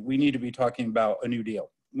immediately, we need to be talking about a new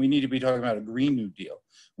deal. We need to be talking about a Green New Deal.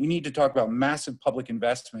 We need to talk about massive public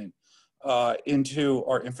investment into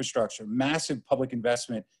our infrastructure, massive public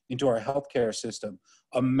investment into our healthcare system,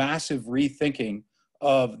 a massive rethinking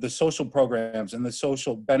of the social programs and the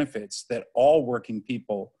social benefits that all working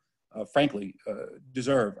people, frankly,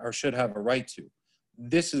 deserve or should have a right to.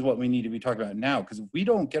 This is what we need to be talking about now, because if we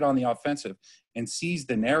don't get on the offensive and seize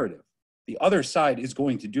the narrative, the other side is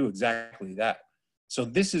going to do exactly that. So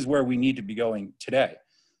this is where we need to be going today.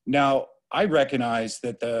 Now, I recognize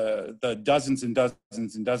that the dozens and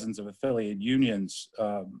dozens and dozens of affiliated unions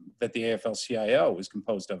that the AFL-CIO is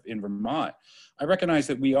composed of in Vermont, I recognize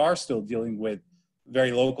that we are still dealing with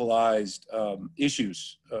very localized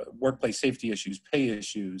issues, workplace safety issues, pay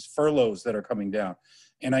issues, furloughs that are coming down.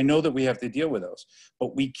 And I know that we have to deal with those,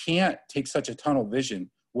 but we can't take such a tunnel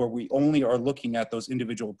vision where we only are looking at those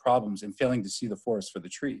individual problems and failing to see the forest for the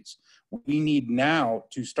trees. We need now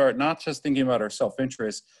to start not just thinking about our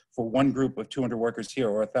self-interest for one group of 200 workers here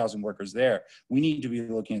or 1,000 workers there. We need to be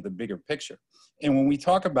looking at the bigger picture. And when we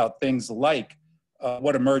talk about things like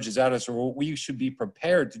what emerges out of us, or what we should be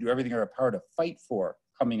prepared to do everything in our power to fight for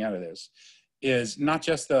coming out of this, is not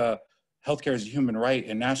just the healthcare as a human right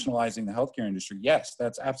and nationalizing the healthcare industry. Yes,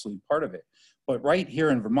 that's absolutely part of it. But right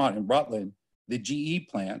here in Vermont, in Rutland, the GE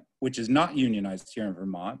plant, which is not unionized here in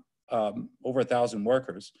Vermont, over 1,000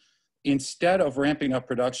 workers, instead of ramping up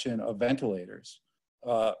production of ventilators,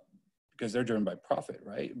 because they're driven by profit,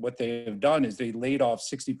 right? What they have done is they laid off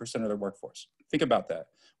 60% of their workforce. Think about that.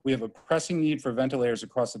 We have a pressing need for ventilators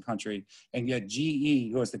across the country, and yet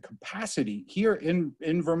GE, who has the capacity here in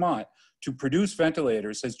Vermont to produce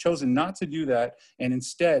ventilators, has chosen not to do that, and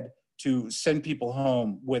instead to send people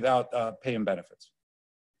home without pay and benefits.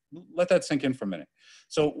 Let that sink in for a minute.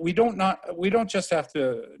 So we don't just have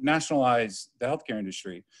to nationalize the healthcare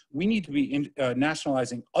industry. We need to be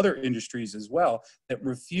nationalizing other industries as well that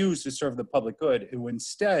refuse to serve the public good, who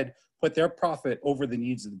instead put their profit over the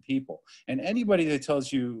needs of the people. And anybody that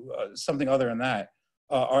tells you something other than that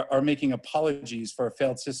are making apologies for a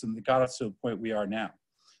failed system that got us to the point we are now.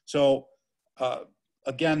 So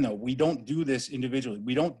again, though, we don't do this individually.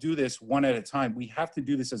 We don't do this one at a time. We have to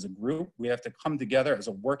do this as a group. We have to come together as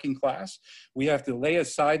a working class. We have to lay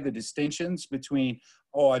aside the distinctions between,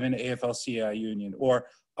 oh, I'm in an AFL-CIO union, or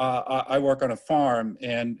I work on a farm,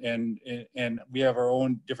 and we have our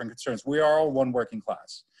own different concerns. We are all one working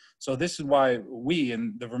class. So this is why we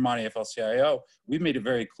in the Vermont AFL-CIO, we've made it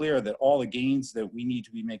very clear that all the gains that we need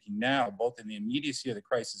to be making now, both in the immediacy of the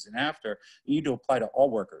crisis and after, need to apply to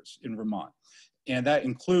all workers in Vermont. And that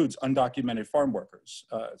includes undocumented farm workers.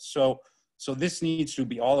 So this needs to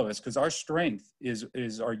be all of us, because our strength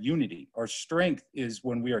is our unity. Our strength is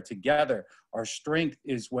when we are together. Our strength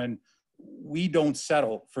is when we don't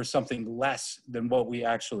settle for something less than what we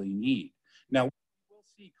actually need. Now, we'll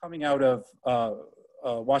see coming out of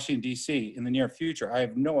Washington, D.C. in the near future, I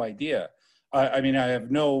have no idea. I mean, I have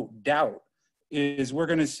no doubt, is we're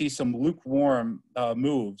going to see some lukewarm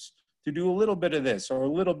moves to do a little bit of this or a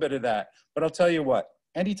little bit of that. But I'll tell you what,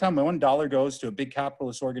 anytime $1 goes to a big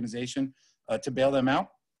capitalist organization to bail them out,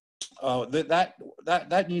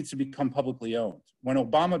 that needs to become publicly owned. When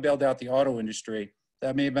Obama bailed out the auto industry,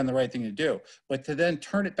 that may have been the right thing to do. But to then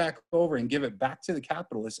turn it back over and give it back to the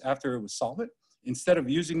capitalists after it was solvent, instead of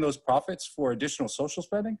using those profits for additional social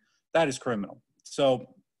spending, that is criminal. So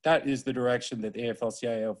that is the direction that the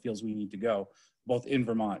AFL-CIO feels we need to go, both in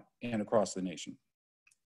Vermont and across the nation.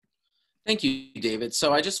 Thank you, David.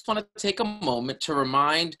 So I just want to take a moment to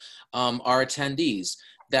remind our attendees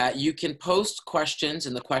that you can post questions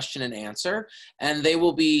in the question and answer, and they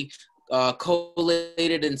will be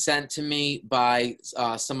collated and sent to me by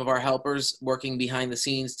some of our helpers working behind the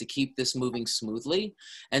scenes to keep this moving smoothly.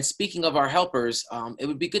 And speaking of our helpers, it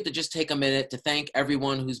would be good to just take a minute to thank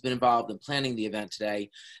everyone who's been involved in planning the event today,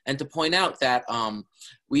 and to point out that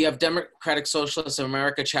we have Democratic Socialists of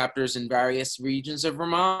America chapters in various regions of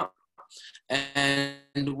Vermont. And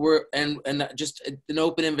just an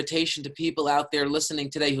open invitation to people out there listening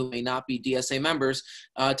today who may not be DSA members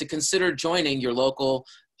to consider joining your local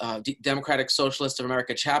Democratic Socialist of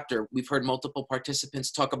America chapter. We've heard multiple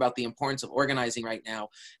participants talk about the importance of organizing right now.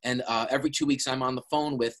 And every 2 weeks, I'm on the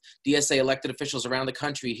phone with DSA elected officials around the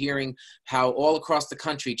country, hearing how all across the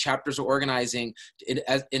country, chapters are organizing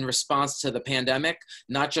in response to the pandemic,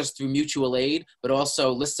 not just through mutual aid, but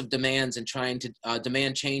also lists of demands and trying to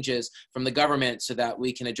demand changes from the government so that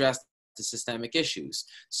we can address the systemic issues.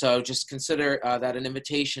 So just consider that an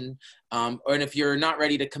invitation, and if you're not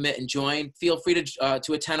ready to commit and join, feel free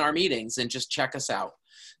to attend our meetings and just check us out.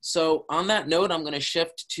 So on that note, I'm going to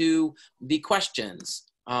shift to the questions.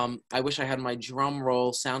 I wish I had my drum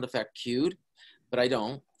roll sound effect cued, but I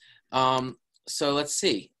don't. So let's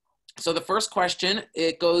see. So the first question,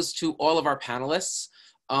 it goes to all of our panelists.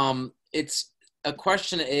 A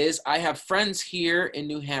question is, I have friends here in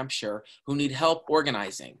New Hampshire who need help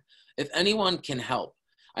organizing. If anyone can help,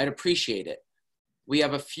 I'd appreciate it. We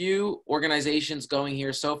have a few organizations going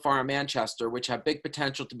here so far in Manchester, which have big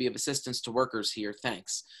potential to be of assistance to workers here.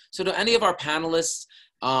 Thanks. So do any of our panelists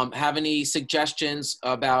have any suggestions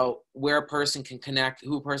about where a person can connect,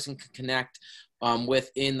 who a person can connect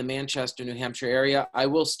within the Manchester, New Hampshire area? I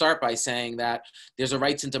will start by saying that there's a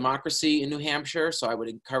Rights and Democracy in New Hampshire, so I would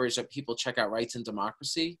encourage that people check out Rights and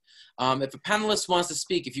Democracy. If a panelist wants to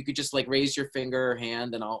speak, if you could just like raise your finger or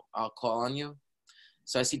hand and I'll call on you.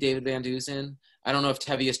 So I see David Van Dusen. I don't know if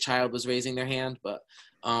Tevye's child was raising their hand, but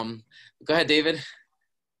go ahead, David.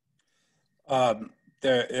 I'm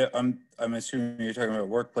assuming you're talking about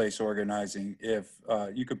workplace organizing. If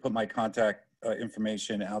you could put my contact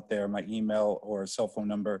information out there, my email or cell phone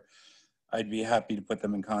number, I'd be happy to put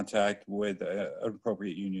them in contact with an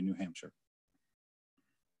appropriate union in New Hampshire.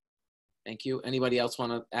 Thank you. Anybody else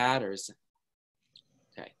want to add, or is it?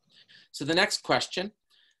 Okay. So the next question,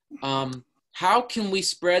 how can we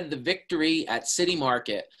spread the victory at City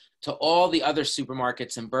Market to all the other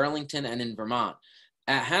supermarkets in Burlington and in Vermont?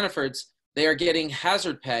 At Hannaford's, they are getting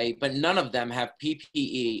hazard pay, but none of them have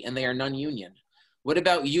PPE and they are non-union. What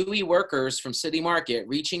about IUE workers from City Market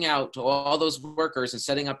reaching out to all those workers and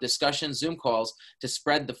setting up discussion Zoom calls to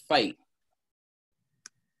spread the fight?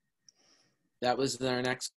 That was their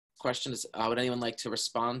next question. Would anyone like to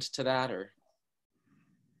respond to that, or?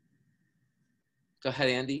 Go ahead,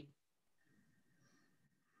 Andy.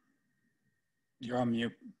 You're on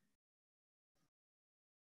mute.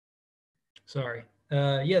 Sorry.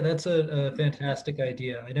 Yeah, that's a fantastic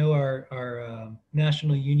idea. I know our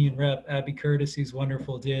national union rep, Abby Curtis, who's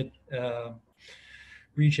wonderful, did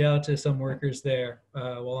reach out to some workers there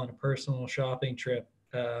while on a personal shopping trip.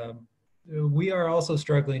 We are also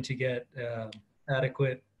struggling to get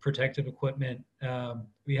adequate protective equipment.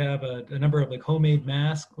 We have a number of like homemade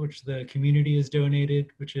masks, which the community has donated,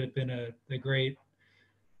 which have been a great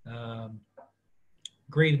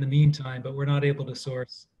in the meantime, but we're not able to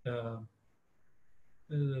source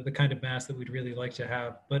the kind of mask that we'd really like to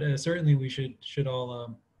have. But certainly we should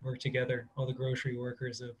all work together, all the grocery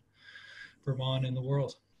workers of Vermont and the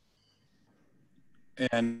world.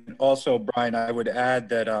 And also, Brian, I would add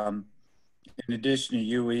that in addition to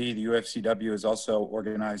UE, the UFCW is also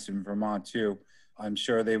organized in Vermont too. I'm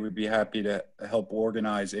sure they would be happy to help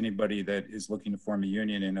organize anybody that is looking to form a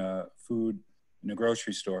union in a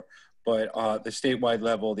grocery store. But the statewide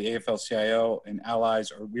level, the AFL-CIO and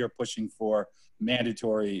allies, we are pushing for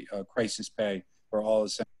mandatory crisis pay for all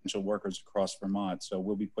essential workers across Vermont. So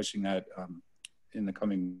we'll be pushing that in the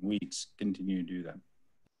coming weeks, continue to do that.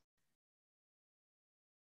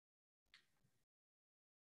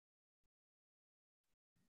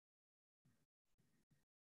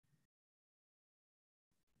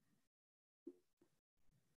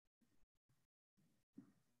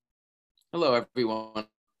 Hello, everyone.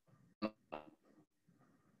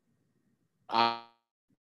 Okay.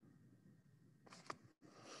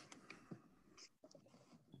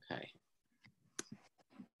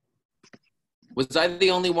 Was I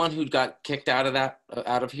the only one who got kicked out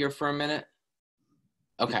of here for a minute?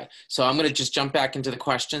 Okay, so I'm gonna just jump back into the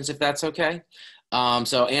questions if that's okay.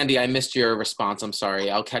 So Andy, I missed your response. I'm sorry.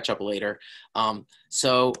 I'll catch up later.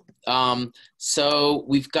 So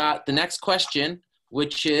we've got the next question,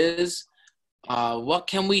 which is, what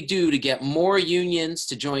can we do to get more unions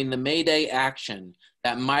to join the May Day action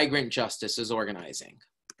that Migrant Justice is organizing?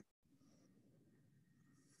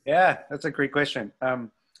 Yeah, that's a great question.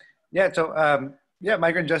 Migrant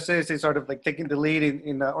Justice is sort of like taking the lead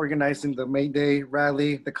in organizing the May Day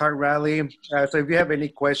rally, the car rally. So if you have any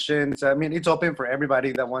questions, I mean, it's open for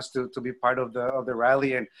everybody that wants to be part of the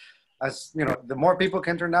rally. And as you know, the more people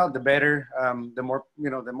can turn out, the better. The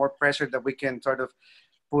more pressure that we can sort of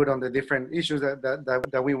put on the different issues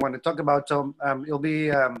that we want to talk about. So it'll be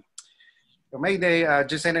May Day.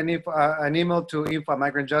 Just send an email to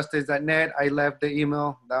info@migrantjustice.net. I left the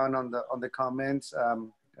email down on the comments.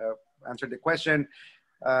 Answer the question.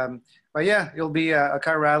 But yeah, it'll be a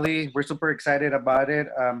car rally. We're super excited about it.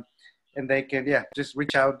 And they can, just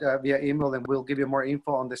reach out via email and we'll give you more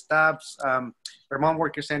info on the stops. Vermont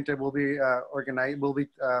Worker Center will be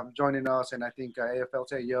joining us, and I think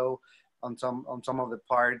AFL-CIO on some of the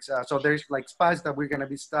parts. So there's like spots that we're gonna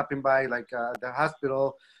be stopping by, like the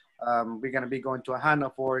hospital. We're gonna be going to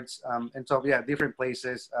Hanafords. And so different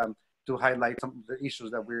places to highlight some of the issues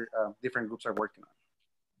that different groups are working on.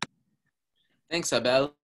 Thanks,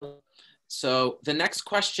 Abel. So the next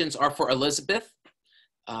questions are for Elizabeth.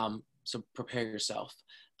 So prepare yourself.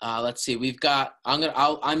 Let's see. We've got.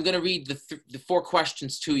 I'm gonna read the 4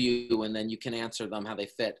 questions to you, and then you can answer them how they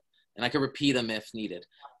fit, and I can repeat them if needed.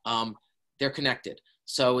 They're connected.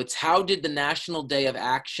 So it's, how did the National Day of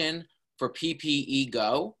Action for PPE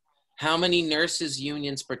go? How many nurses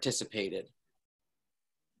unions participated?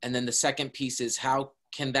 And then the second piece is, how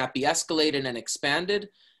can that be escalated and expanded?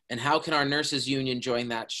 And how can our nurses union join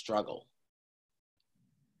that struggle?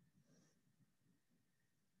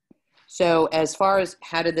 So as far as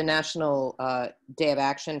how did the National Day of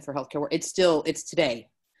Action for Healthcare work, it's today.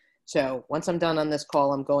 So once I'm done on this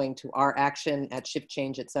call, I'm going to our action at shift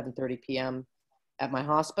change at 7:30 p.m. at my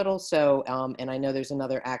hospital. So, and I know there's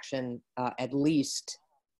another action at least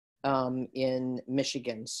in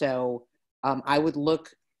Michigan. So I would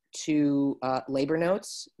look to Labor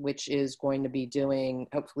Notes, which is going to be doing,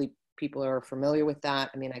 hopefully people are familiar with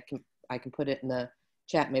that. I mean, I can put it in the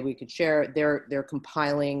chat, maybe we could share. They're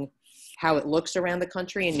compiling how it looks around the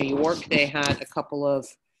country. In New York, they had a couple of,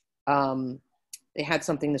 they had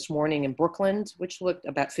something this morning in Brooklyn, which looked,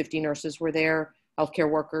 about 50 nurses were there, healthcare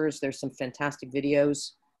workers. There's some fantastic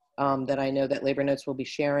videos that I know that Labor Notes will be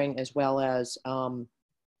sharing, as well as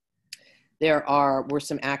were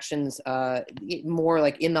some actions more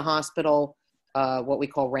like in the hospital, what we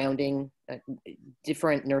call rounding.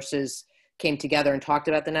 Different nurses came together and talked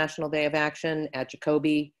about the National Day of Action at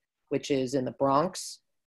Jacobi, which is in the Bronx.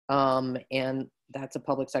 And that's a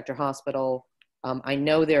public sector hospital. I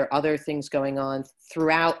know there are other things going on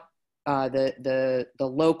throughout the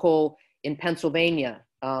local in Pennsylvania.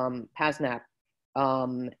 PASNAP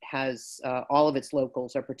has all of its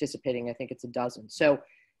locals are participating. I think it's a dozen. So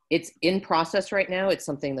it's in process right now. It's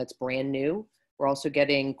something that's brand new. We're also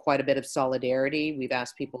getting quite a bit of solidarity. We've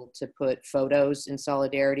asked people to put photos in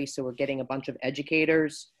solidarity. So we're getting a bunch of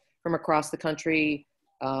educators from across the country.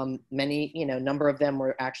 Many, number of them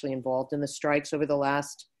were actually involved in the strikes over the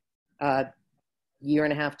last year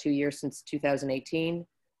and a half, 2 years, since 2018.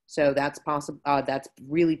 So that's possible. That's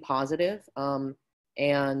really positive.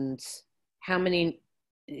 And how many?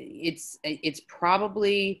 It's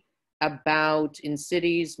probably about, in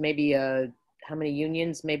cities, maybe how many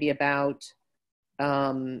unions? Maybe about.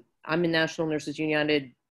 I'm in National Nurses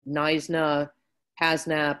United. NISNA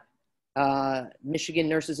HASNAP, Michigan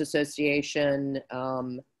Nurses Association,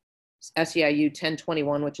 SEIU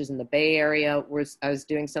 1021, which is in the Bay Area. I was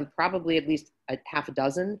doing some, probably at least a half a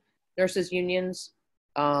dozen nurses unions.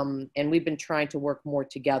 And we've been trying to work more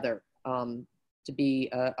together to be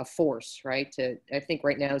a force, right? I think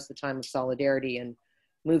right now is the time of solidarity and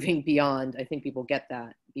moving beyond. I think people get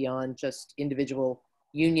that, beyond just individual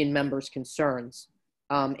union members' concerns.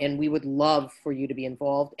 And we would love for you to be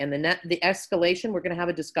involved. And the escalation, we're gonna have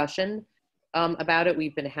a discussion about it.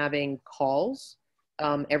 We've been having calls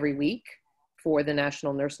every week for the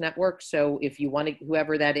National Nurse Network. So if you want to,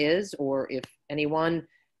 whoever that is, or if anyone,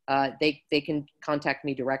 they can contact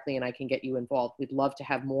me directly and I can get you involved. We'd love to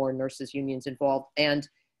have more nurses unions involved. And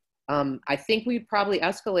I think we'd probably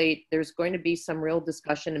escalate. There's going to be some real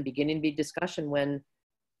discussion and beginning to be discussion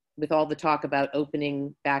with all the talk about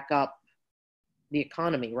opening back up the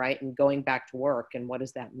economy, right? And going back to work, and what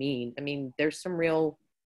does that mean? I mean, there's some real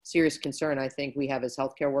serious concern I think we have as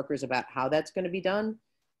healthcare workers about how that's going to be done.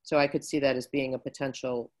 So I could see that as being a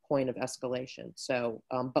potential point of escalation. So,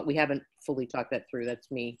 but we haven't fully talked that through.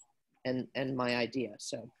 That's me and my idea.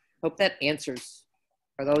 So hope that answers.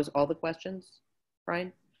 Are those all the questions,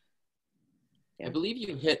 Brian? Yeah. I believe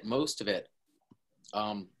you hit most of it.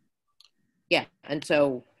 Yeah, and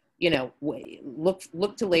so, you know,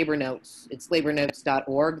 look to Labor Notes. It's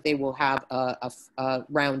labornotes.org. They will have a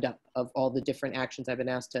roundup of all the different actions I've been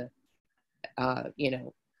asked to, you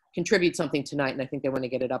know, contribute something tonight, and I think they want to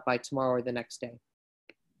get it up by tomorrow or the next day.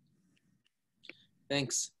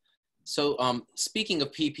 Thanks. So speaking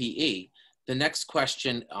of PPE, the next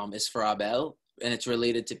question is for Abel, and it's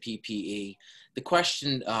related to PPE. The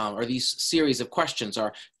question, or these series of questions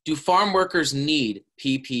are, do farm workers need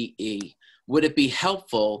PPE? Would it be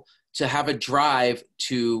helpful to have a drive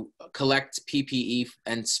to collect PPE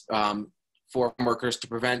and for farm workers to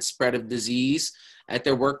prevent spread of disease at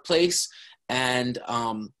their workplace? And,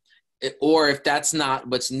 or if that's not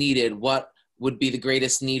what's needed, what would be the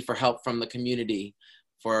greatest need for help from the community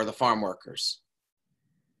for the farm workers?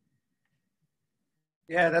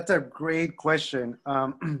 Yeah, that's a great question.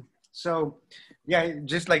 So, yeah,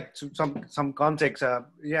 just like some context.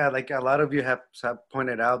 Yeah, like a lot of you have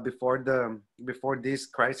pointed out before this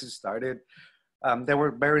crisis started, there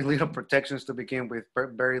were very little protections to begin with.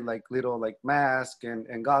 Very like little like mask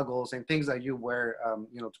and goggles and things that you wear,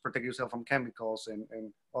 you know, to protect yourself from chemicals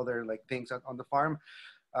and other like things on the farm.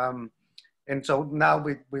 And so now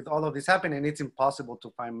with all of this happening, it's impossible to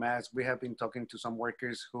find masks. We have been talking to some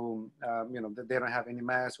workers who, you know, they don't have any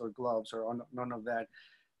masks or gloves or none of that,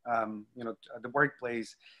 you know, at the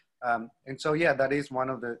workplace. And so, yeah, that is one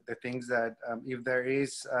of the things that if there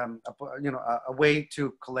is, you know, a way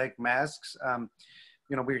to collect masks,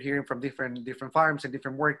 you know, we're hearing from different farms and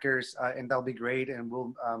different workers, and that'll be great. And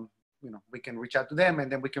we'll, you know, we can reach out to them,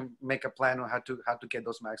 and then we can make a plan on how to get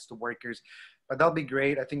those masks to workers. But that'll be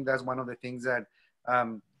great. I think that's one of the things that,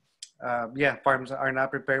 yeah, farms are not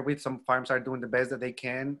prepared with. Some farms are doing the best that they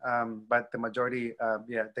can, but the majority,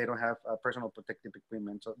 yeah, they don't have personal protective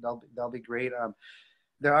equipment. So that'll be great.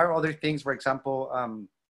 There are other things, for example,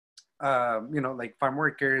 you know, like farm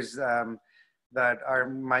workers that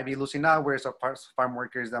might be losing hours, or farm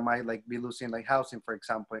workers that might like be losing like housing, for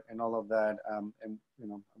example, and all of that. And you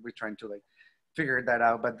know, we're trying to like figure that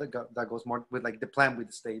out, but that goes more with like the plan with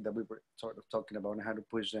the state that we were sort of talking about and how to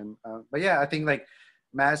push them. But yeah, I think like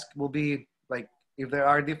mask will be like, if there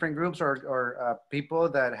are different groups or people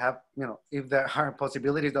that have, you know, if there are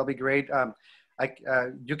possibilities, that'll be great.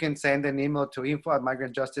 You can send an email to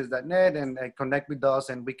info@migrantjustice.net and connect with us,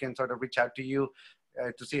 and we can sort of reach out to you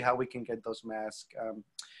to see how we can get those masks.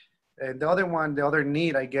 And the other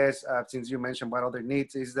need, I guess, since you mentioned what other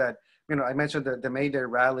needs, is that, you know, I mentioned the May Day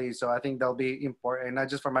rally, so I think that'll be important, not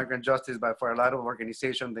just for Migrant Justice, but for a lot of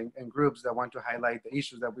organizations and groups that want to highlight the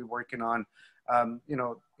issues that we're working on. You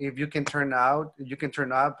know, if you can turn out, you can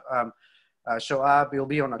turn up, show up, you'll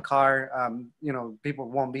be on a car, you know, people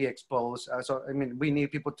won't be exposed. So, I mean, we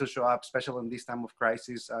need people to show up, especially in this time of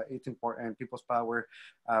crisis. It's important, people's power.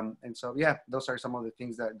 And so, yeah, those are some of the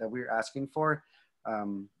things that we're asking for.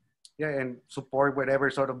 Yeah, and support whatever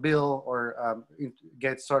sort of bill or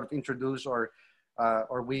gets sort of introduced or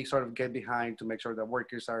we sort of get behind to make sure that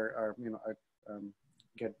workers are you know,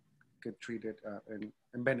 get treated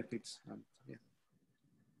and benefits. Yeah.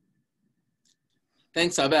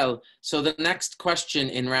 Thanks, Abel. So the next question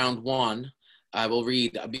in round one, I will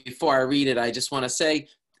read. Before I read it, I just want to say,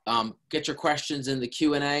 get your questions in the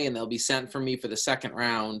Q&A and they'll be sent from me for the second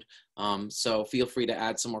round. So feel free to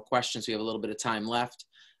add some more questions. We have a little bit of time left.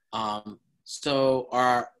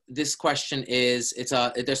 So this question is,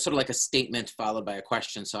 there's sort of like a statement followed by a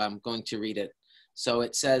question. So I'm going to read it So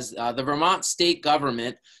it says the Vermont state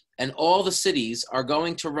government and all the cities are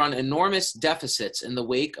going to run enormous deficits in the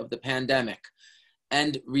wake of the pandemic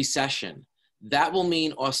and recession. That will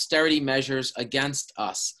mean austerity measures against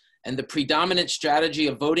us. And the predominant strategy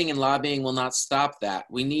of voting and lobbying will not stop that.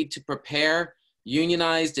 We need to prepare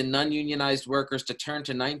unionized and non-unionized workers to turn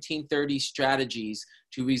to 1930 strategies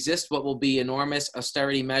to resist what will be enormous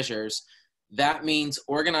austerity measures. That means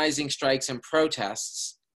organizing strikes and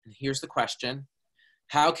protests. And here's the question.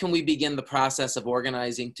 How can we begin the process of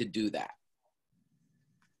organizing to do that?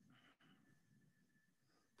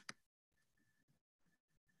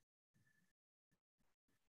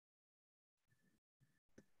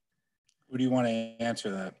 Who do you want to answer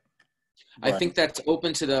that? I think that's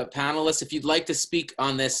open to the panelists. If you'd like to speak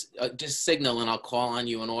on this, just signal and I'll call on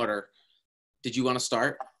you in order. Did you want to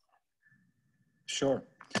start? Sure.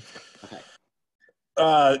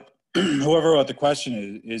 Okay. Whoever wrote the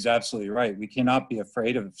question is absolutely right. We cannot be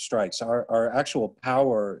afraid of strikes. Our actual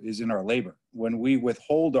power is in our labor. When we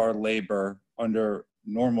withhold our labor under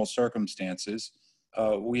normal circumstances,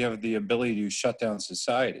 we have the ability to shut down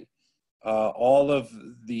society. All of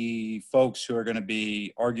the folks who are going to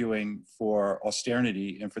be arguing for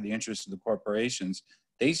austerity and for the interests of the corporations,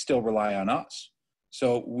 they still rely on us.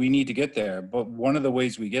 So we need to get there. But one of the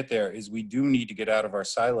ways we get there is we do need to get out of our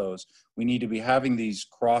silos. We need to be having these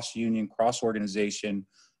cross-union, cross-organization,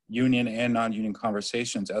 union and non-union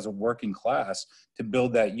conversations as a working class to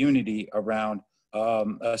build that unity around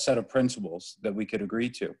a set of principles that we could agree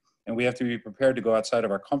to. And we have to be prepared to go outside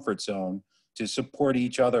of our comfort zone to support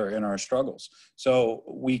each other in our struggles. So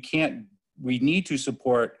we need to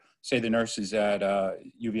support, say, the nurses at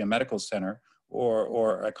UVM Medical Center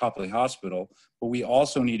or at Copley Hospital, but we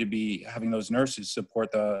also need to be having those nurses support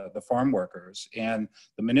the farm workers and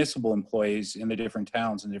the municipal employees in the different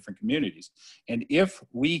towns and different communities. And if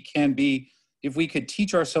we could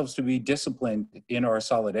teach ourselves to be disciplined in our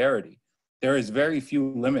solidarity, there is very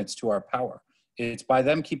few limits to our power. It's by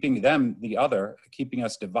them keeping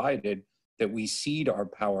us divided, that we cede our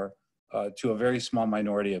power to a very small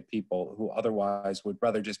minority of people who otherwise would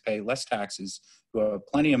rather just pay less taxes, who have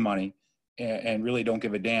plenty of money, and really don't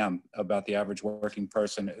give a damn about the average working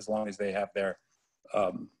person as long as they have their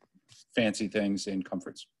fancy things and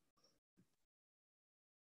comforts.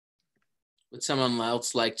 Would someone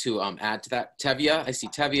else like to add to that? Tevye, I see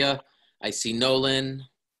Tevye. I see Nolan.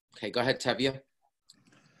 Okay, go ahead, Tevye.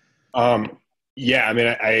 Yeah, I mean,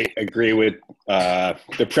 I agree with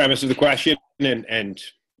the premise of the question and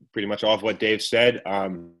pretty much all of what Dave said.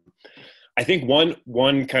 I think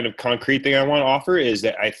one kind of concrete thing I want to offer is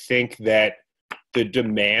that I think that the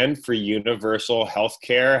demand for universal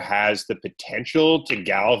healthcare has the potential to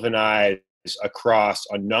galvanize across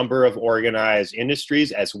a number of organized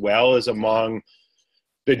industries as well as among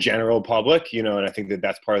the general public, and I think that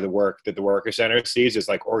that's part of the work that the Worker Center sees is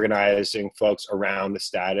like organizing folks around the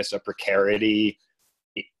status of precarity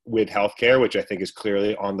with healthcare, which I think is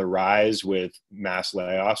clearly on the rise with mass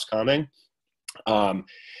layoffs coming.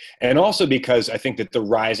 And also because I think that the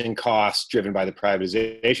rising costs driven by the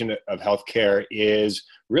privatization of healthcare is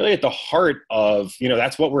really at the heart of,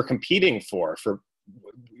 that's what we're competing for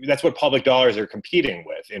that's what public dollars are competing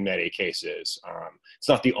with in many cases. It's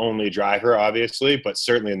not the only driver, obviously, but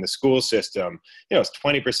certainly in the school system, it's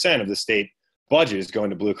 20% of the state budget is going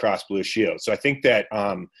to Blue Cross Blue Shield. So I think that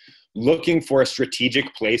looking for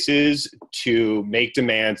strategic places to make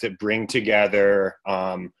demands that bring together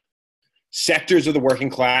sectors of the working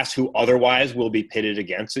class who otherwise will be pitted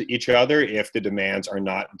against each other if the demands are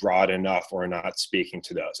not broad enough or not speaking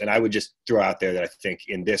to those. And I would just throw out there that I think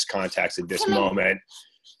in this context, at this moment,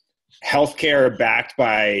 healthcare backed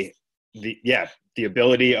by the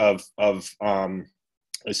ability of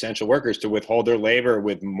essential workers to withhold their labor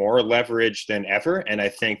with more leverage than ever. And I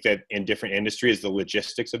think that in different industries, the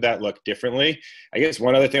logistics of that look differently. I guess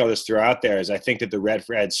one other thing I'll just throw out there is I think that the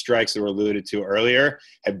red strikes that were alluded to earlier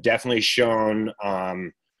have definitely shown,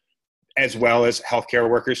 as well as healthcare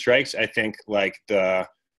worker strikes, I think like the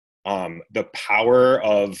power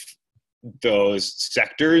of those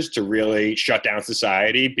sectors to really shut down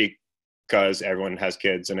society because everyone has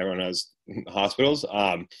kids and everyone has hospitals,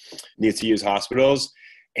 needs to use hospitals.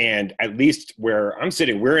 And at least where I'm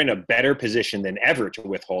sitting, we're in a better position than ever to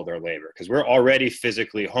withhold our labor because we're already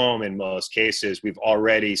physically home in most cases. We've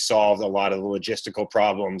already solved a lot of the logistical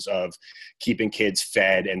problems of keeping kids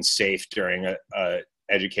fed and safe during a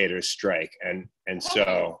educator's strike. And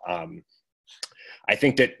so I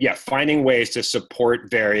think that, finding ways to support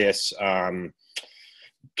various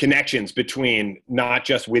connections between not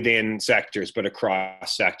just within sectors, but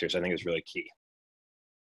across sectors, I think is really key.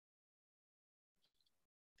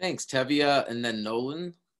 Thanks, Tevye, and then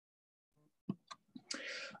Nolan.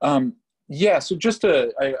 Yeah, so just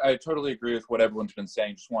I totally agree with what everyone's been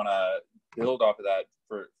saying. Just want to build off of that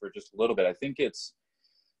for just a little bit. I think it's,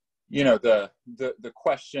 you know, the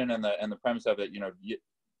question and the premise of it, you know,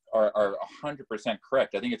 are 100%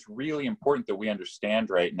 correct. I think it's really important that we understand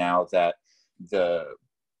right now that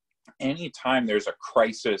anytime there's a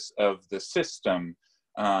crisis of the system,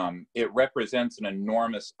 it represents an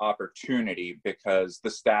enormous opportunity because the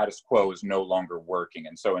status quo is no longer working.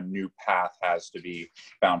 And so a new path has to be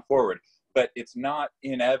found forward. But it's not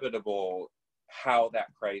inevitable how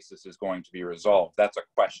that crisis is going to be resolved. That's a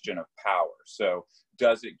question of power. So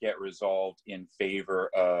does it get resolved in favor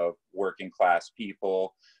of working class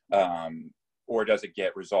people? Or does it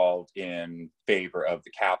get resolved in favor of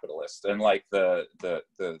the capitalists? And like the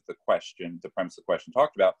question, the premise of the question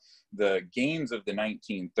talked about, the gains of the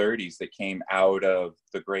 1930s that came out of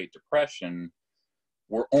the Great Depression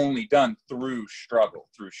were only done through struggle,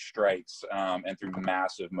 through strikes, and through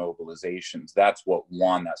massive mobilizations. That's what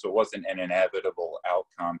won that. So it wasn't an inevitable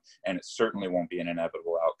outcome, and it certainly won't be an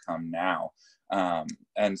inevitable outcome now.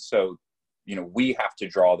 And so, you know, we have to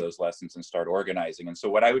draw those lessons and start organizing. And so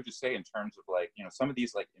what I would just say in terms of like, you know, some of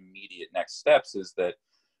these like immediate next steps is that,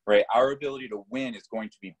 right, our ability to win is going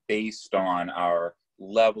to be based on our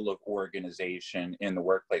level of organization in the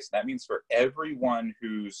workplace. And that means for everyone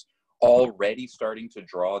who's already starting to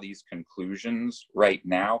draw these conclusions right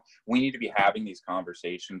now, we need to be having these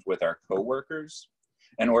conversations with our coworkers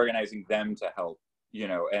and organizing them to help, you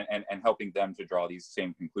know, and helping them to draw these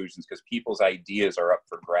same conclusions, because people's ideas are up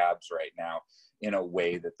for grabs right now in a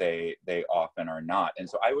way that they often are not. And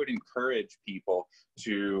so I would encourage people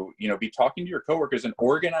to, you know, be talking to your coworkers and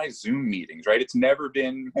organize Zoom meetings, right? It's never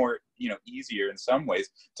been more, you know, easier in some ways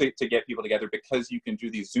to get people together because you can do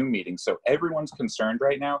these Zoom meetings. So everyone's concerned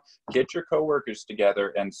right now. Get your coworkers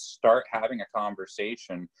together and start having a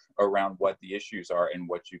conversation around what the issues are and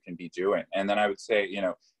what you can be doing. And then I would say, you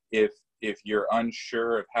know, if you're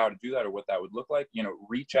unsure of how to do that or what that would look like, you know,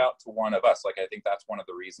 reach out to one of us. Like, I think that's one of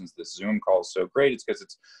the reasons this Zoom call is so great. It's because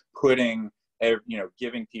it's putting, you know,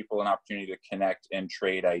 giving people an opportunity to connect and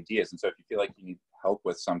trade ideas. And so if you feel like you need help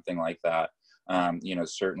with something like that, you know,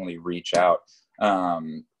 certainly reach out.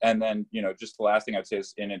 And then, you know, just the last thing I'd say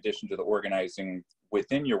is, in addition to the organizing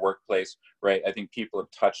within your workplace, right, I think people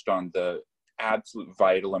have touched on the absolute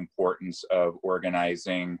vital importance of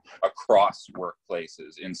organizing across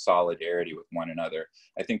workplaces in solidarity with one another.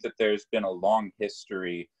 I think that there's been a long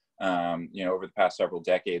history, you know, over the past several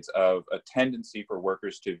decades of a tendency for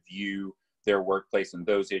workers to view their workplace and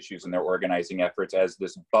those issues and their organizing efforts as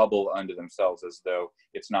this bubble unto themselves, as though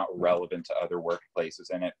it's not relevant to other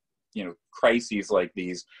workplaces. And it, you know, crises like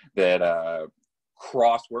these that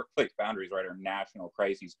cross workplace boundaries, right, or national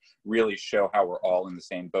crises, really show how we're all in the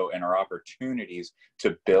same boat, and our opportunities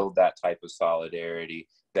to build that type of solidarity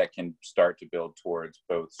that can start to build towards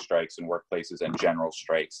both strikes in workplaces and general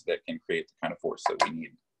strikes that can create the kind of force that we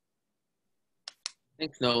need.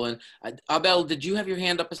 Thanks, Nolan. Abel, did you have your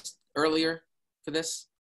hand up earlier for this?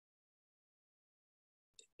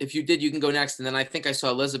 If you did, you can go next. And then I think I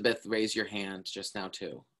saw Elizabeth raise your hand just now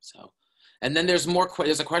too. So. And then there's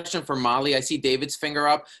a question for Molly. I see David's finger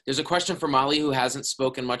up. There's a question for Molly who hasn't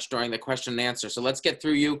spoken much during the question and answer. So let's get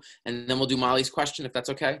through you, and then we'll do Molly's question, if that's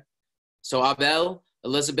okay. So Abel,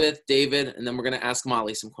 Elizabeth, David, and then we're going to ask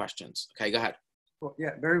Molly some questions. Okay, go ahead. Well,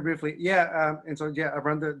 yeah, very briefly. Yeah, and so, yeah,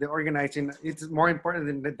 around the organizing, it's more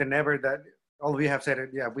important than ever that all of you have said it.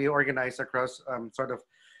 Yeah, we organize across sort of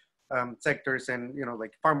sectors, and, you know,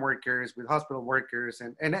 like farm workers with hospital workers,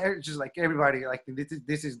 and just like everybody, like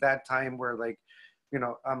this is that time where, like, you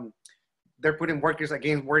know, they're putting workers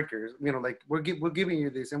against workers, you know, like we're giving you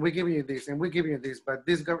this and we're giving you this and we're giving you this, but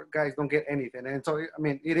these guys don't get anything. And so, I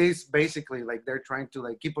mean, it is basically like they're trying to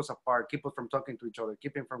like keep us apart, keep us from talking to each other,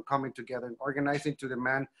 keep them from coming together and organizing to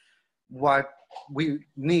demand what we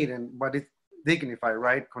need and what is dignified,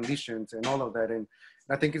 right, conditions and all of that. And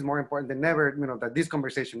I think it's more important than ever, you know, that this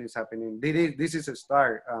conversation is happening. This is a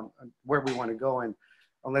start where we want to go. And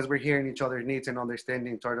unless we're hearing each other's needs and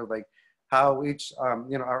understanding sort of like how each,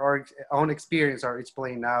 you know, our own experience it's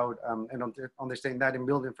playing out, and understanding that and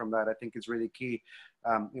building from that, I think is really key,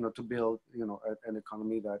 you know, to build, you know, an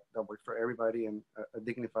economy that works for everybody and a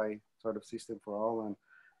dignified sort of system for all.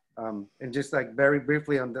 And just like very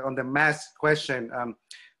briefly on the mass question,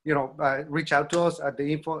 you know, reach out to us at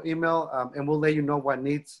the info email, and we'll let you know what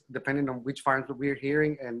needs, depending on which farms we're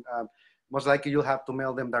hearing. And most likely you'll have to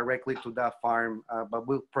mail them directly to that farm, but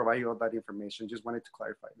we'll provide you all that information. Just wanted to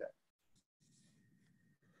clarify that.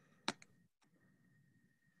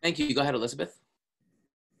 Thank you. Go ahead, Elizabeth.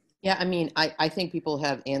 Yeah, I mean, I think people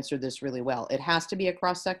have answered this really well. It has to be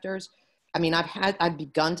across sectors. I mean, I've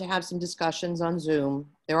begun to have some discussions on Zoom.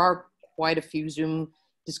 There are quite a few Zoom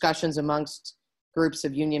discussions amongst groups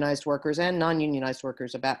of unionized workers and non-unionized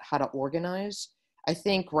workers about how to organize. I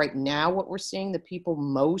think right now what we're seeing, the people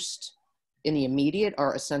most in the immediate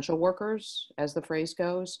are essential workers, as the phrase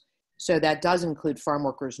goes. So that does include farm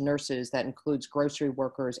workers, nurses, that includes grocery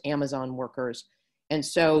workers, Amazon workers. And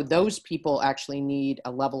so those people actually need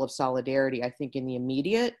a level of solidarity, I think, in the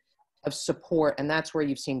immediate of support. And that's where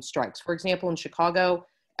you've seen strikes. For example, in Chicago,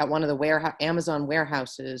 at one of the Amazon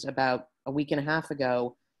warehouses about a week and a half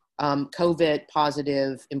ago, COVID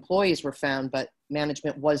positive employees were found, but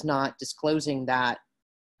management was not disclosing that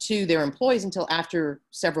to their employees until after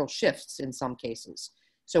several shifts in some cases.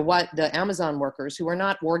 So what the Amazon workers, who are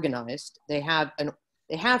not organized, they have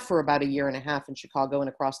for about a year and a half in Chicago and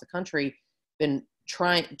across the country been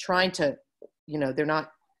trying to, you know, they're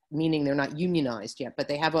not unionized yet, but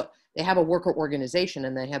they have a worker organization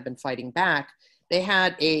and they have been fighting back. They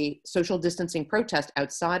had a social distancing protest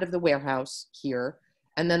outside of the warehouse here,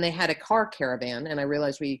 and then they had a car caravan. And I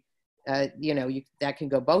realize that can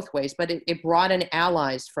go both ways, but it brought in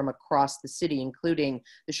allies from across the city, including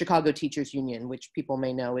the Chicago Teachers Union, which people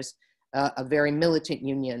may know is a very militant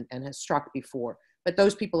union and has struck before. But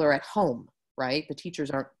those people are at home, right? The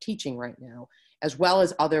teachers aren't teaching right now, as well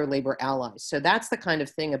as other labor allies. So that's the kind of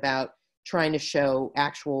thing about trying to show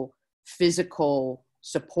actual physical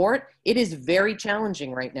support. It is very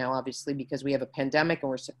challenging right now, obviously, because we have a pandemic and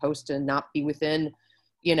we're supposed to not be within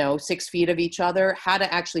 6 feet of each other, how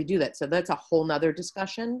to actually do that. So that's a whole nother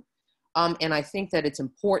discussion. And I think that it's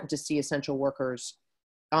important to see essential workers.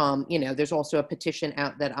 There's also a petition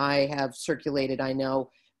out that I have circulated, I know,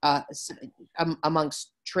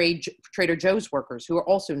 amongst Trader Joe's workers who are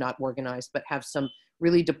also not organized, but have some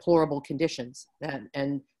really deplorable conditions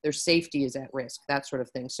and their safety is at risk, that sort of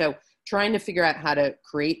thing. So trying to figure out how to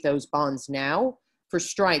create those bonds now for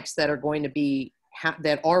strikes that are going to be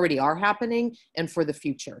that already are happening and for the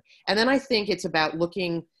future. And then I think it's about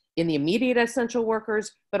looking in the immediate essential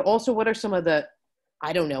workers, but also what are some of the,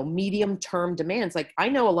 medium-term demands. Like I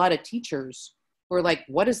know a lot of teachers who are like,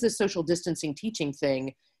 what is this social distancing teaching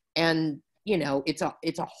thing? And, it's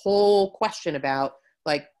a whole question about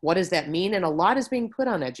like, what does that mean? And a lot is being put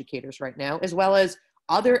on educators right now, as well as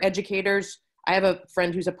other educators. I have a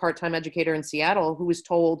friend who's a part-time educator in Seattle who was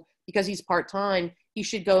told because he's part-time, he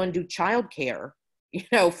should go and do childcare,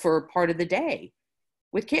 for part of the day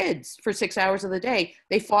with kids for 6 hours of the day.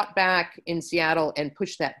 They fought back in Seattle and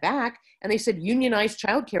pushed that back. And they said unionized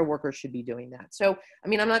childcare workers should be doing that. So,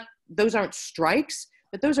 those aren't strikes,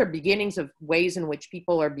 but those are beginnings of ways in which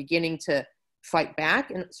people are beginning to fight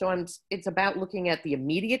back. And so it's about looking at the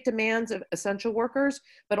immediate demands of essential workers,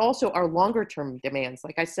 but also our longer term demands.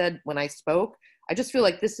 Like I said, when I spoke, I just feel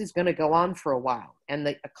like this is going to go on for a while and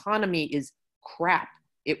the economy is crap.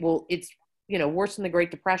 It's worse than the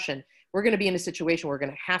Great Depression. We're going to be in a situation where we're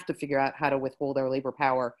going to have to figure out how to withhold our labor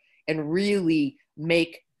power and really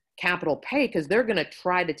make capital pay, because they're going to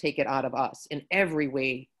try to take it out of us in every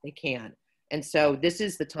way they can. And so this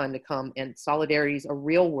is the time to come, and solidarity is a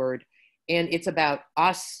real word. And it's about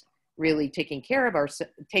us really taking care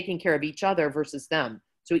of each other versus them.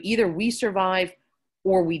 So either we survive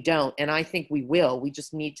or we don't. And I think we will. We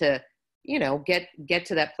just need to, get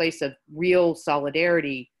to that place of real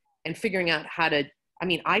solidarity and figuring out how to,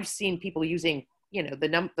 I've seen people using,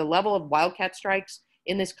 the level of wildcat strikes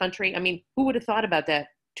in this country. Who would have thought about that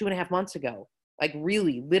 2.5 months ago? Like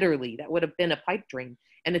really, literally, that would have been a pipe dream.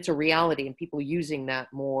 And it's a reality, and people using that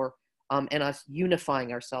more and us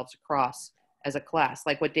unifying ourselves across as a class.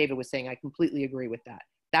 Like what David was saying, I completely agree with that.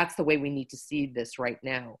 That's the way we need to see this right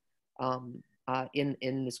now in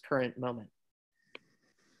this current moment.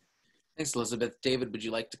 Thanks, Elizabeth. David, would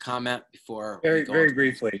you like to comment before? Very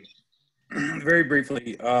briefly. Very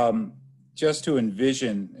briefly, just to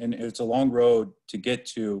envision, and it's a long road to get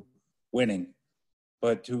to winning,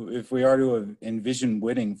 but if we are to envision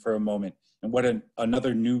winning for a moment and what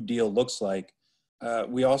another New Deal looks like,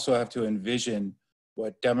 we also have to envision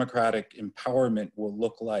what democratic empowerment will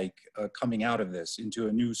look like coming out of this into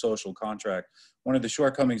a new social contract. One of the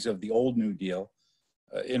shortcomings of the old New Deal,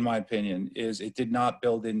 in my opinion, is it did not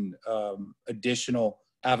build in additional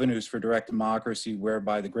avenues for direct democracy,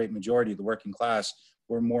 whereby the great majority of the working class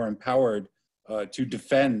were more empowered to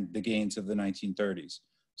defend the gains of the 1930s.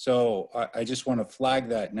 So I just want to flag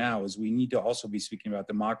that now, as we need to also be speaking about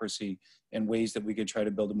democracy and ways that we could try to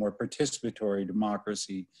build a more participatory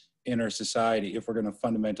democracy in our society if we're going to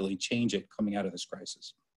fundamentally change it coming out of this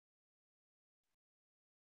crisis.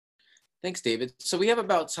 Thanks, David. So we have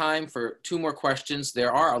about time for 2 more questions.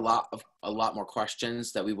 There are a lot more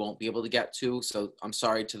questions that we won't be able to get to. So I'm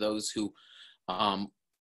sorry to those who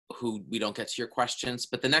we don't get to your questions.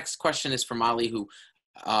 But the next question is from Molly, who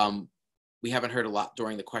we haven't heard a lot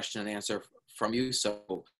during the question and answer from you.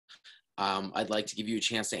 So I'd like to give you a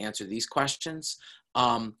chance to answer these questions.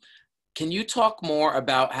 Can you talk more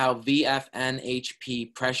about how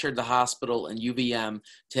VFNHP pressured the hospital and UVM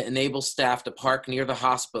to enable staff to park near the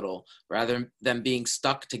hospital rather than being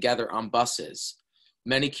stuck together on buses?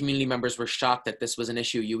 Many community members were shocked that this was an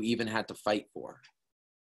issue you even had to fight for.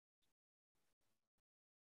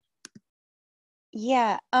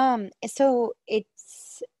 Yeah, so it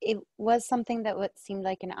was something that seemed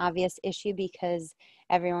like an obvious issue because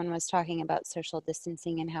everyone was talking about social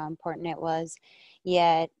distancing and how important it was.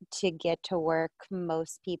 Yet to get to work,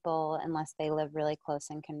 most people, unless they live really close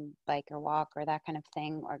and can bike or walk or that kind of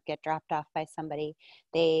thing, or get dropped off by somebody,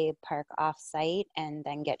 they park off-site and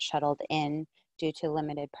then get shuttled in due to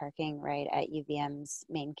limited parking right at UVM's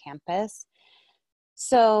main campus.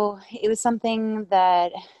 So it was something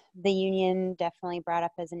that the union definitely brought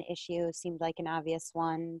up as an issue, seemed like an obvious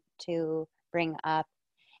one to bring up.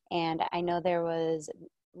 And I know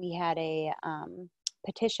we had a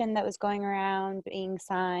petition that was going around being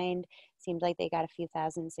signed. Seemed like they got a few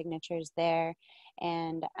thousand signatures there.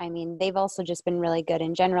 And I mean, they've also just been really good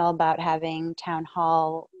in general about having town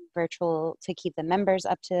hall virtual to keep the members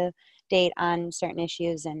up to date on certain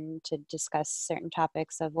issues and to discuss certain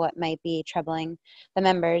topics of what might be troubling the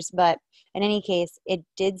members. But in any case, it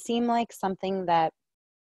did seem like something that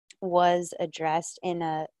was addressed in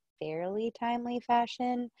a fairly timely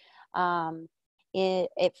fashion.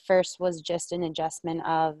 It first was just an adjustment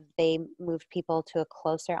of they moved people to a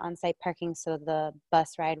closer on-site parking, so the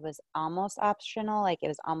bus ride was almost optional, like it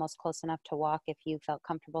was almost close enough to walk if you felt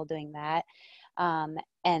comfortable doing that.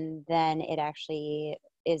 And then it actually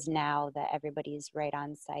is now that everybody's right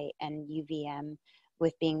on site, and UVM,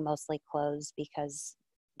 with being mostly closed because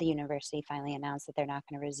the university finally announced that they're not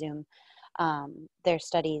going to resume their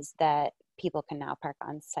studies, that people can now park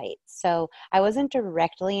on site. So I wasn't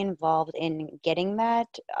directly involved in getting that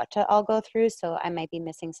to all go through, so I might be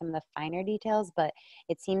missing some of the finer details, but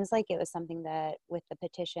it seems like it was something that with the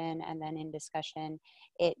petition and then in discussion,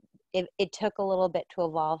 it took a little bit to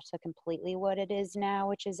evolve to completely what it is now,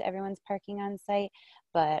 which is everyone's parking on site.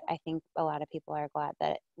 But I think a lot of people are glad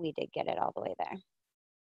that we did get it all the way there.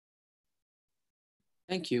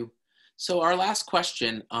 Thank you. So our last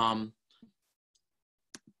question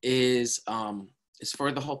is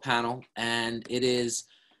for the whole panel, and it is,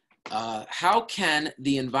 how can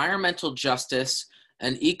the environmental justice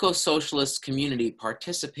and eco-socialist community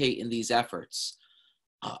participate in these efforts?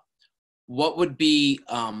 What would be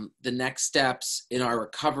the next steps in our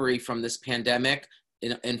recovery from this pandemic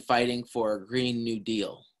in fighting for a Green New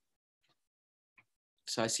Deal?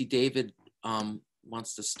 So I see David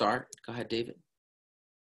wants to start. Go ahead, David.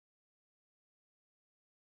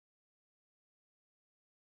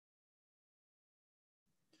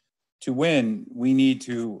 To win, we need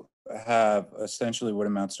to have essentially what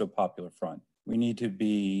amounts to a popular front. We need to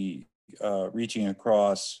be reaching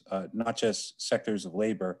across not just sectors of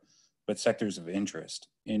labor, but sectors of interest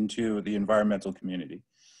into the environmental community.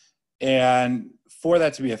 And for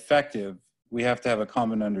that to be effective, we have to have a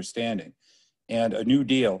common understanding. And a New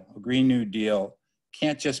Deal, a Green New Deal,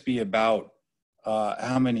 can't just be about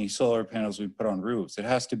how many solar panels we put on roofs. It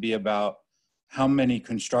has to be about how many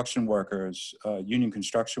construction workers, union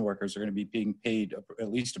construction workers, are going to be being paid at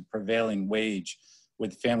least a prevailing wage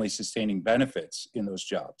with family sustaining benefits in those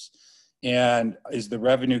jobs. And is the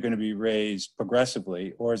revenue going to be raised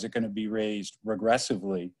progressively, or is it going to be raised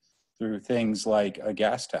regressively through things like a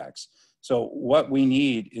gas tax? So what we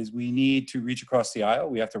need is we need to reach across the aisle.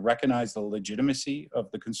 We have to recognize the legitimacy of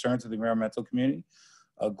the concerns of the environmental community.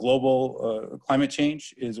 Global climate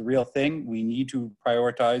change is a real thing. We need to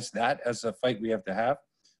prioritize that as a fight we have to have.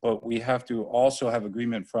 But we have to also have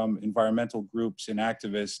agreement from environmental groups and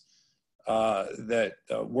activists that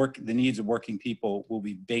the needs of working people will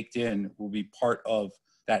be baked in, will be part of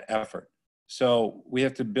that effort. So we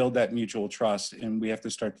have to build that mutual trust, and we have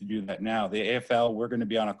to start to do that now. The AFL, we're going to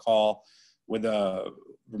be on a call with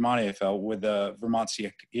Vermont AFL, with the Vermont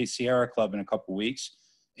Sierra Club in a couple of weeks.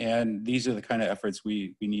 And these are the kind of efforts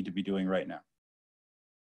we need to be doing right now.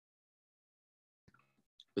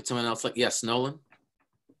 Would someone else like, yes, Nolan?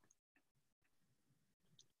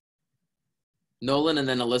 Nolan and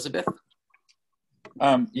then Elizabeth.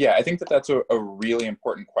 Yeah, I think that's a really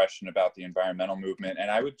important question about the environmental movement. And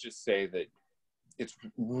I would just say that it's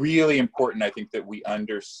really important, I think, that we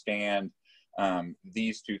understand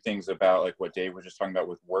these two things about like what Dave was just talking about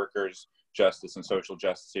with workers' justice and social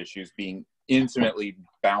justice issues being intimately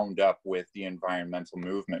bound up with the environmental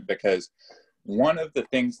movement. Because one of the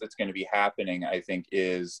things that's going to be happening, I think,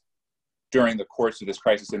 is during the course of this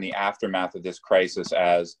crisis, in the aftermath of this crisis,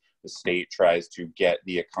 as the state tries to get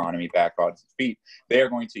the economy back on its feet, they are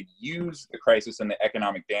going to use the crisis and the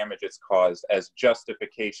economic damage it's caused as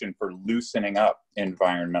justification for loosening up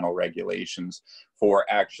environmental regulations, for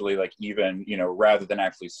actually, like, even, you know, rather than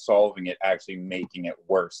actually solving it, actually making it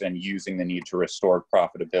worse and using the need to restore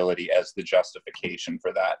profitability as the justification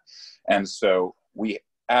for that. And so we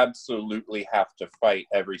absolutely have to fight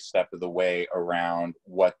every step of the way around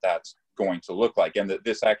what that's going to look like. And that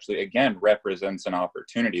this actually, again, represents an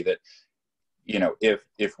opportunity that, you know, if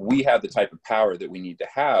we have the type of power that we need to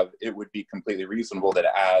have, it would be completely reasonable that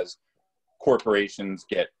as corporations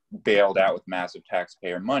get bailed out with massive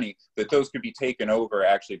taxpayer money, that those could be taken over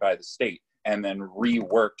actually by the state and then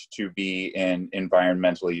reworked to be in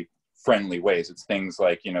environmentally friendly ways. It's things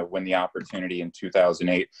like, you know, when the opportunity in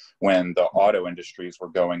 2008, when the auto industries were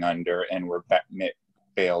going under and were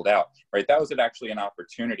bailed out, right? That was actually an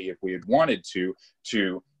opportunity, if we had wanted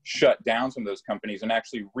to shut down some of those companies and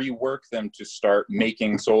actually rework them to start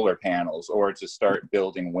making solar panels or to start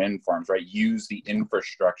building wind farms, right? Use the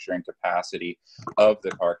infrastructure and capacity of the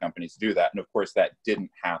car companies to do that. And of course, that didn't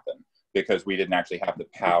happen because we didn't actually have the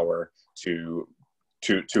power to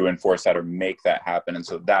enforce that or make that happen. And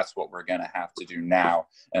so that's what we're going to have to do now.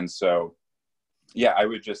 And so, yeah, I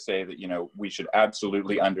would just say that, you know, we should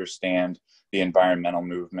absolutely understand the environmental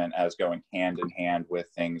movement as going hand in hand with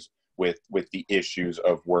things, with the issues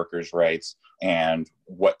of workers' rights and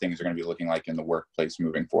what things are going to be looking like in the workplace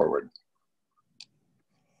moving forward.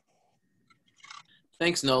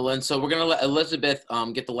 Thanks, Nolan. So we're going to let Elizabeth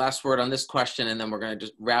get the last word on this question, and then we're going to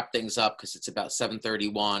just wrap things up because it's about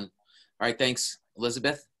 7:31. All right, thanks,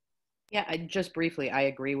 Elizabeth. Yeah, just briefly, I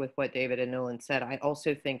agree with what David and Nolan said. I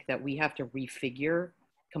also think that we have to refigure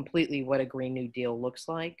completely what a Green New Deal looks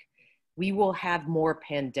like. We will have more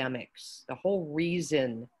pandemics. The whole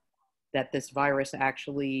reason that this virus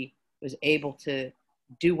actually was able to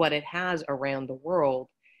do what it has around the world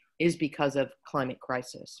is because of climate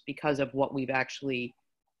crisis, because of what we've actually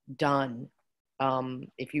done.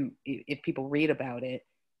 If people read about it,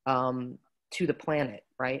 to the planet,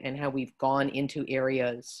 right? And how we've gone into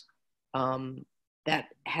areas that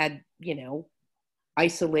had, you know,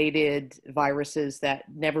 isolated viruses that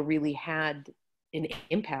never really had an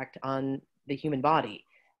impact on the human body,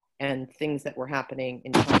 and things that were happening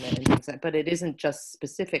in China and things like that. But it isn't just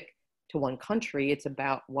specific to one country, it's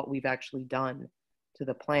about what we've actually done to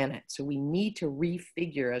the planet. So we need to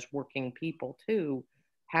refigure as working people too,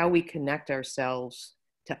 how we connect ourselves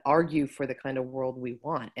to argue for the kind of world we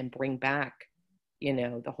want and bring back, you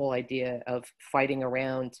know, the whole idea of fighting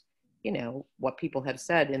around, you know, what people have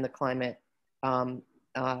said in the climate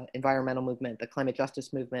environmental movement, the climate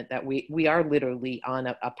justice movement, that we are literally on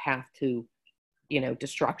a path to, you know,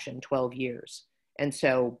 destruction, 12 years. And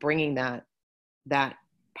so bringing that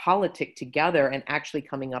politic together and actually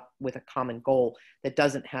coming up with a common goal that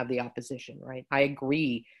doesn't have the opposition, right? I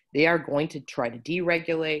agree. They are going to try to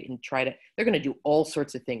deregulate and they're going to do all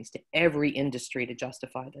sorts of things to every industry to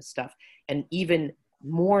justify this stuff. And even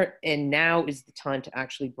more, and now is the time to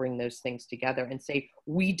actually bring those things together and say,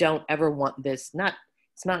 we don't ever want this.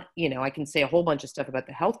 It's not, you know, I can say a whole bunch of stuff about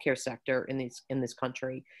the healthcare sector in this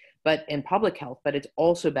country, but in public health, but it's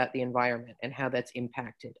also about the environment and how that's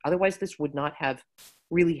impacted. Otherwise, this would not have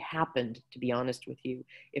really happened, to be honest with you,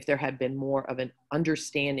 if there had been more of an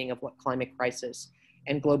understanding of what climate crisis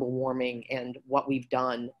and global warming and what we've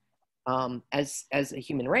done as a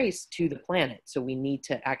human race to the planet. So we need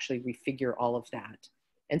to actually refigure all of that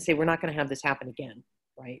and say, we're not going to have this happen again,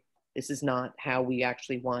 right? This is not how we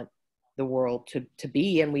actually want the world to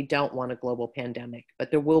be, and we don't want a global pandemic,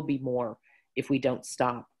 but there will be more if we don't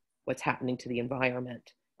stop what's happening to the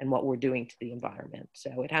environment and what we're doing to the environment.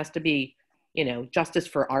 So it has to be, you know, justice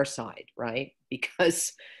for our side, right?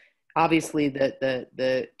 Because obviously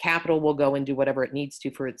the capital will go and do whatever it needs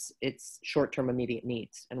to for its short-term immediate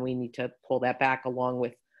needs. And we need to pull that back along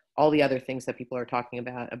with all the other things that people are talking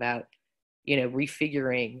about, you know,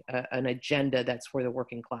 refiguring an agenda that's for the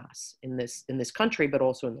working class in this country, but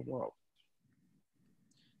also in the world.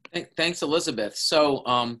 Thanks, Elizabeth. So,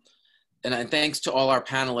 and thanks to all our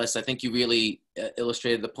panelists. I think you really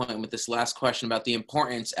illustrated the point with this last question about the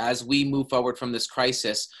importance as we move forward from this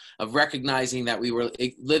crisis of recognizing that we were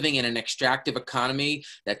living in an extractive economy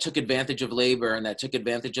that took advantage of labor and that took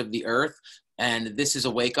advantage of the earth. And this is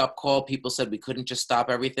a wake-up call. People said we couldn't just stop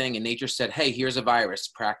everything. And nature said, hey, here's a virus,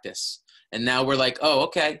 practice. And now we're like, oh,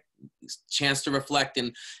 okay, chance to reflect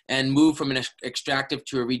and move from an extractive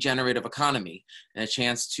to a regenerative economy, and a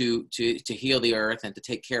chance to heal the earth and to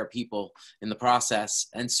take care of people in the process.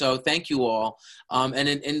 And so thank you all. And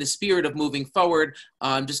in the spirit of moving forward,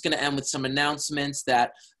 I'm just going to end with some announcements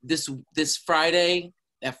that this Friday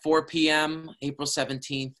at 4 p.m., April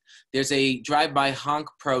 17th, there's a drive-by honk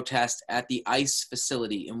protest at the ICE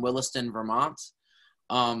facility in Williston, Vermont.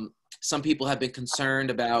 Some people have been concerned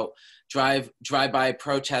about drive-by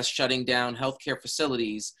protests shutting down healthcare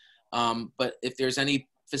facilities. But if there's any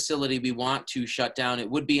facility we want to shut down, it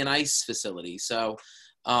would be an ICE facility. So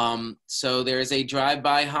there is a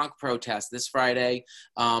drive-by honk protest this Friday.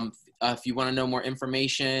 If you want to know more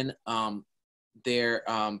information,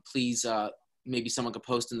 please, maybe someone could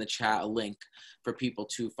post in the chat a link for people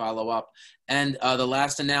to follow up. And the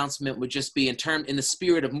last announcement would just be in the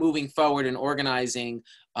spirit of moving forward and organizing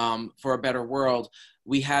for a better world.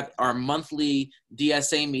 We have our monthly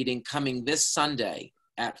DSA meeting coming this Sunday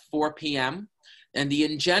at 4 p.m. And the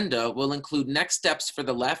agenda will include next steps for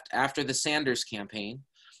the left after the Sanders campaign,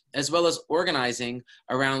 as well as organizing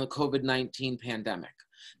around the COVID-19 pandemic.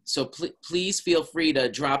 So please feel free to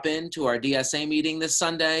drop into our DSA meeting this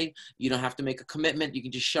Sunday. You don't have to make a commitment. You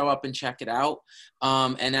can just show up and check it out.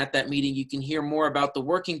 And at that meeting, you can hear more about the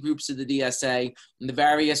working groups of the DSA and the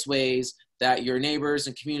various ways that your neighbors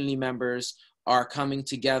and community members are coming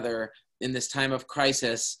together in this time of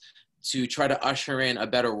crisis to try to usher in a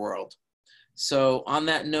better world. So on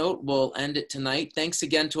that note, we'll end it tonight. Thanks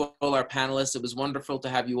again to all our panelists. It was wonderful to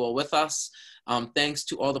have you all with us. Thanks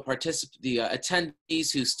to all the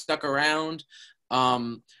attendees who stuck around.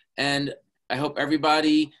 And I hope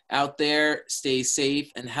everybody out there stays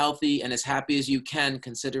safe and healthy and as happy as you can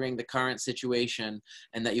considering the current situation,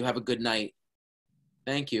 and that you have a good night.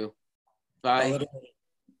 Thank you. Bye.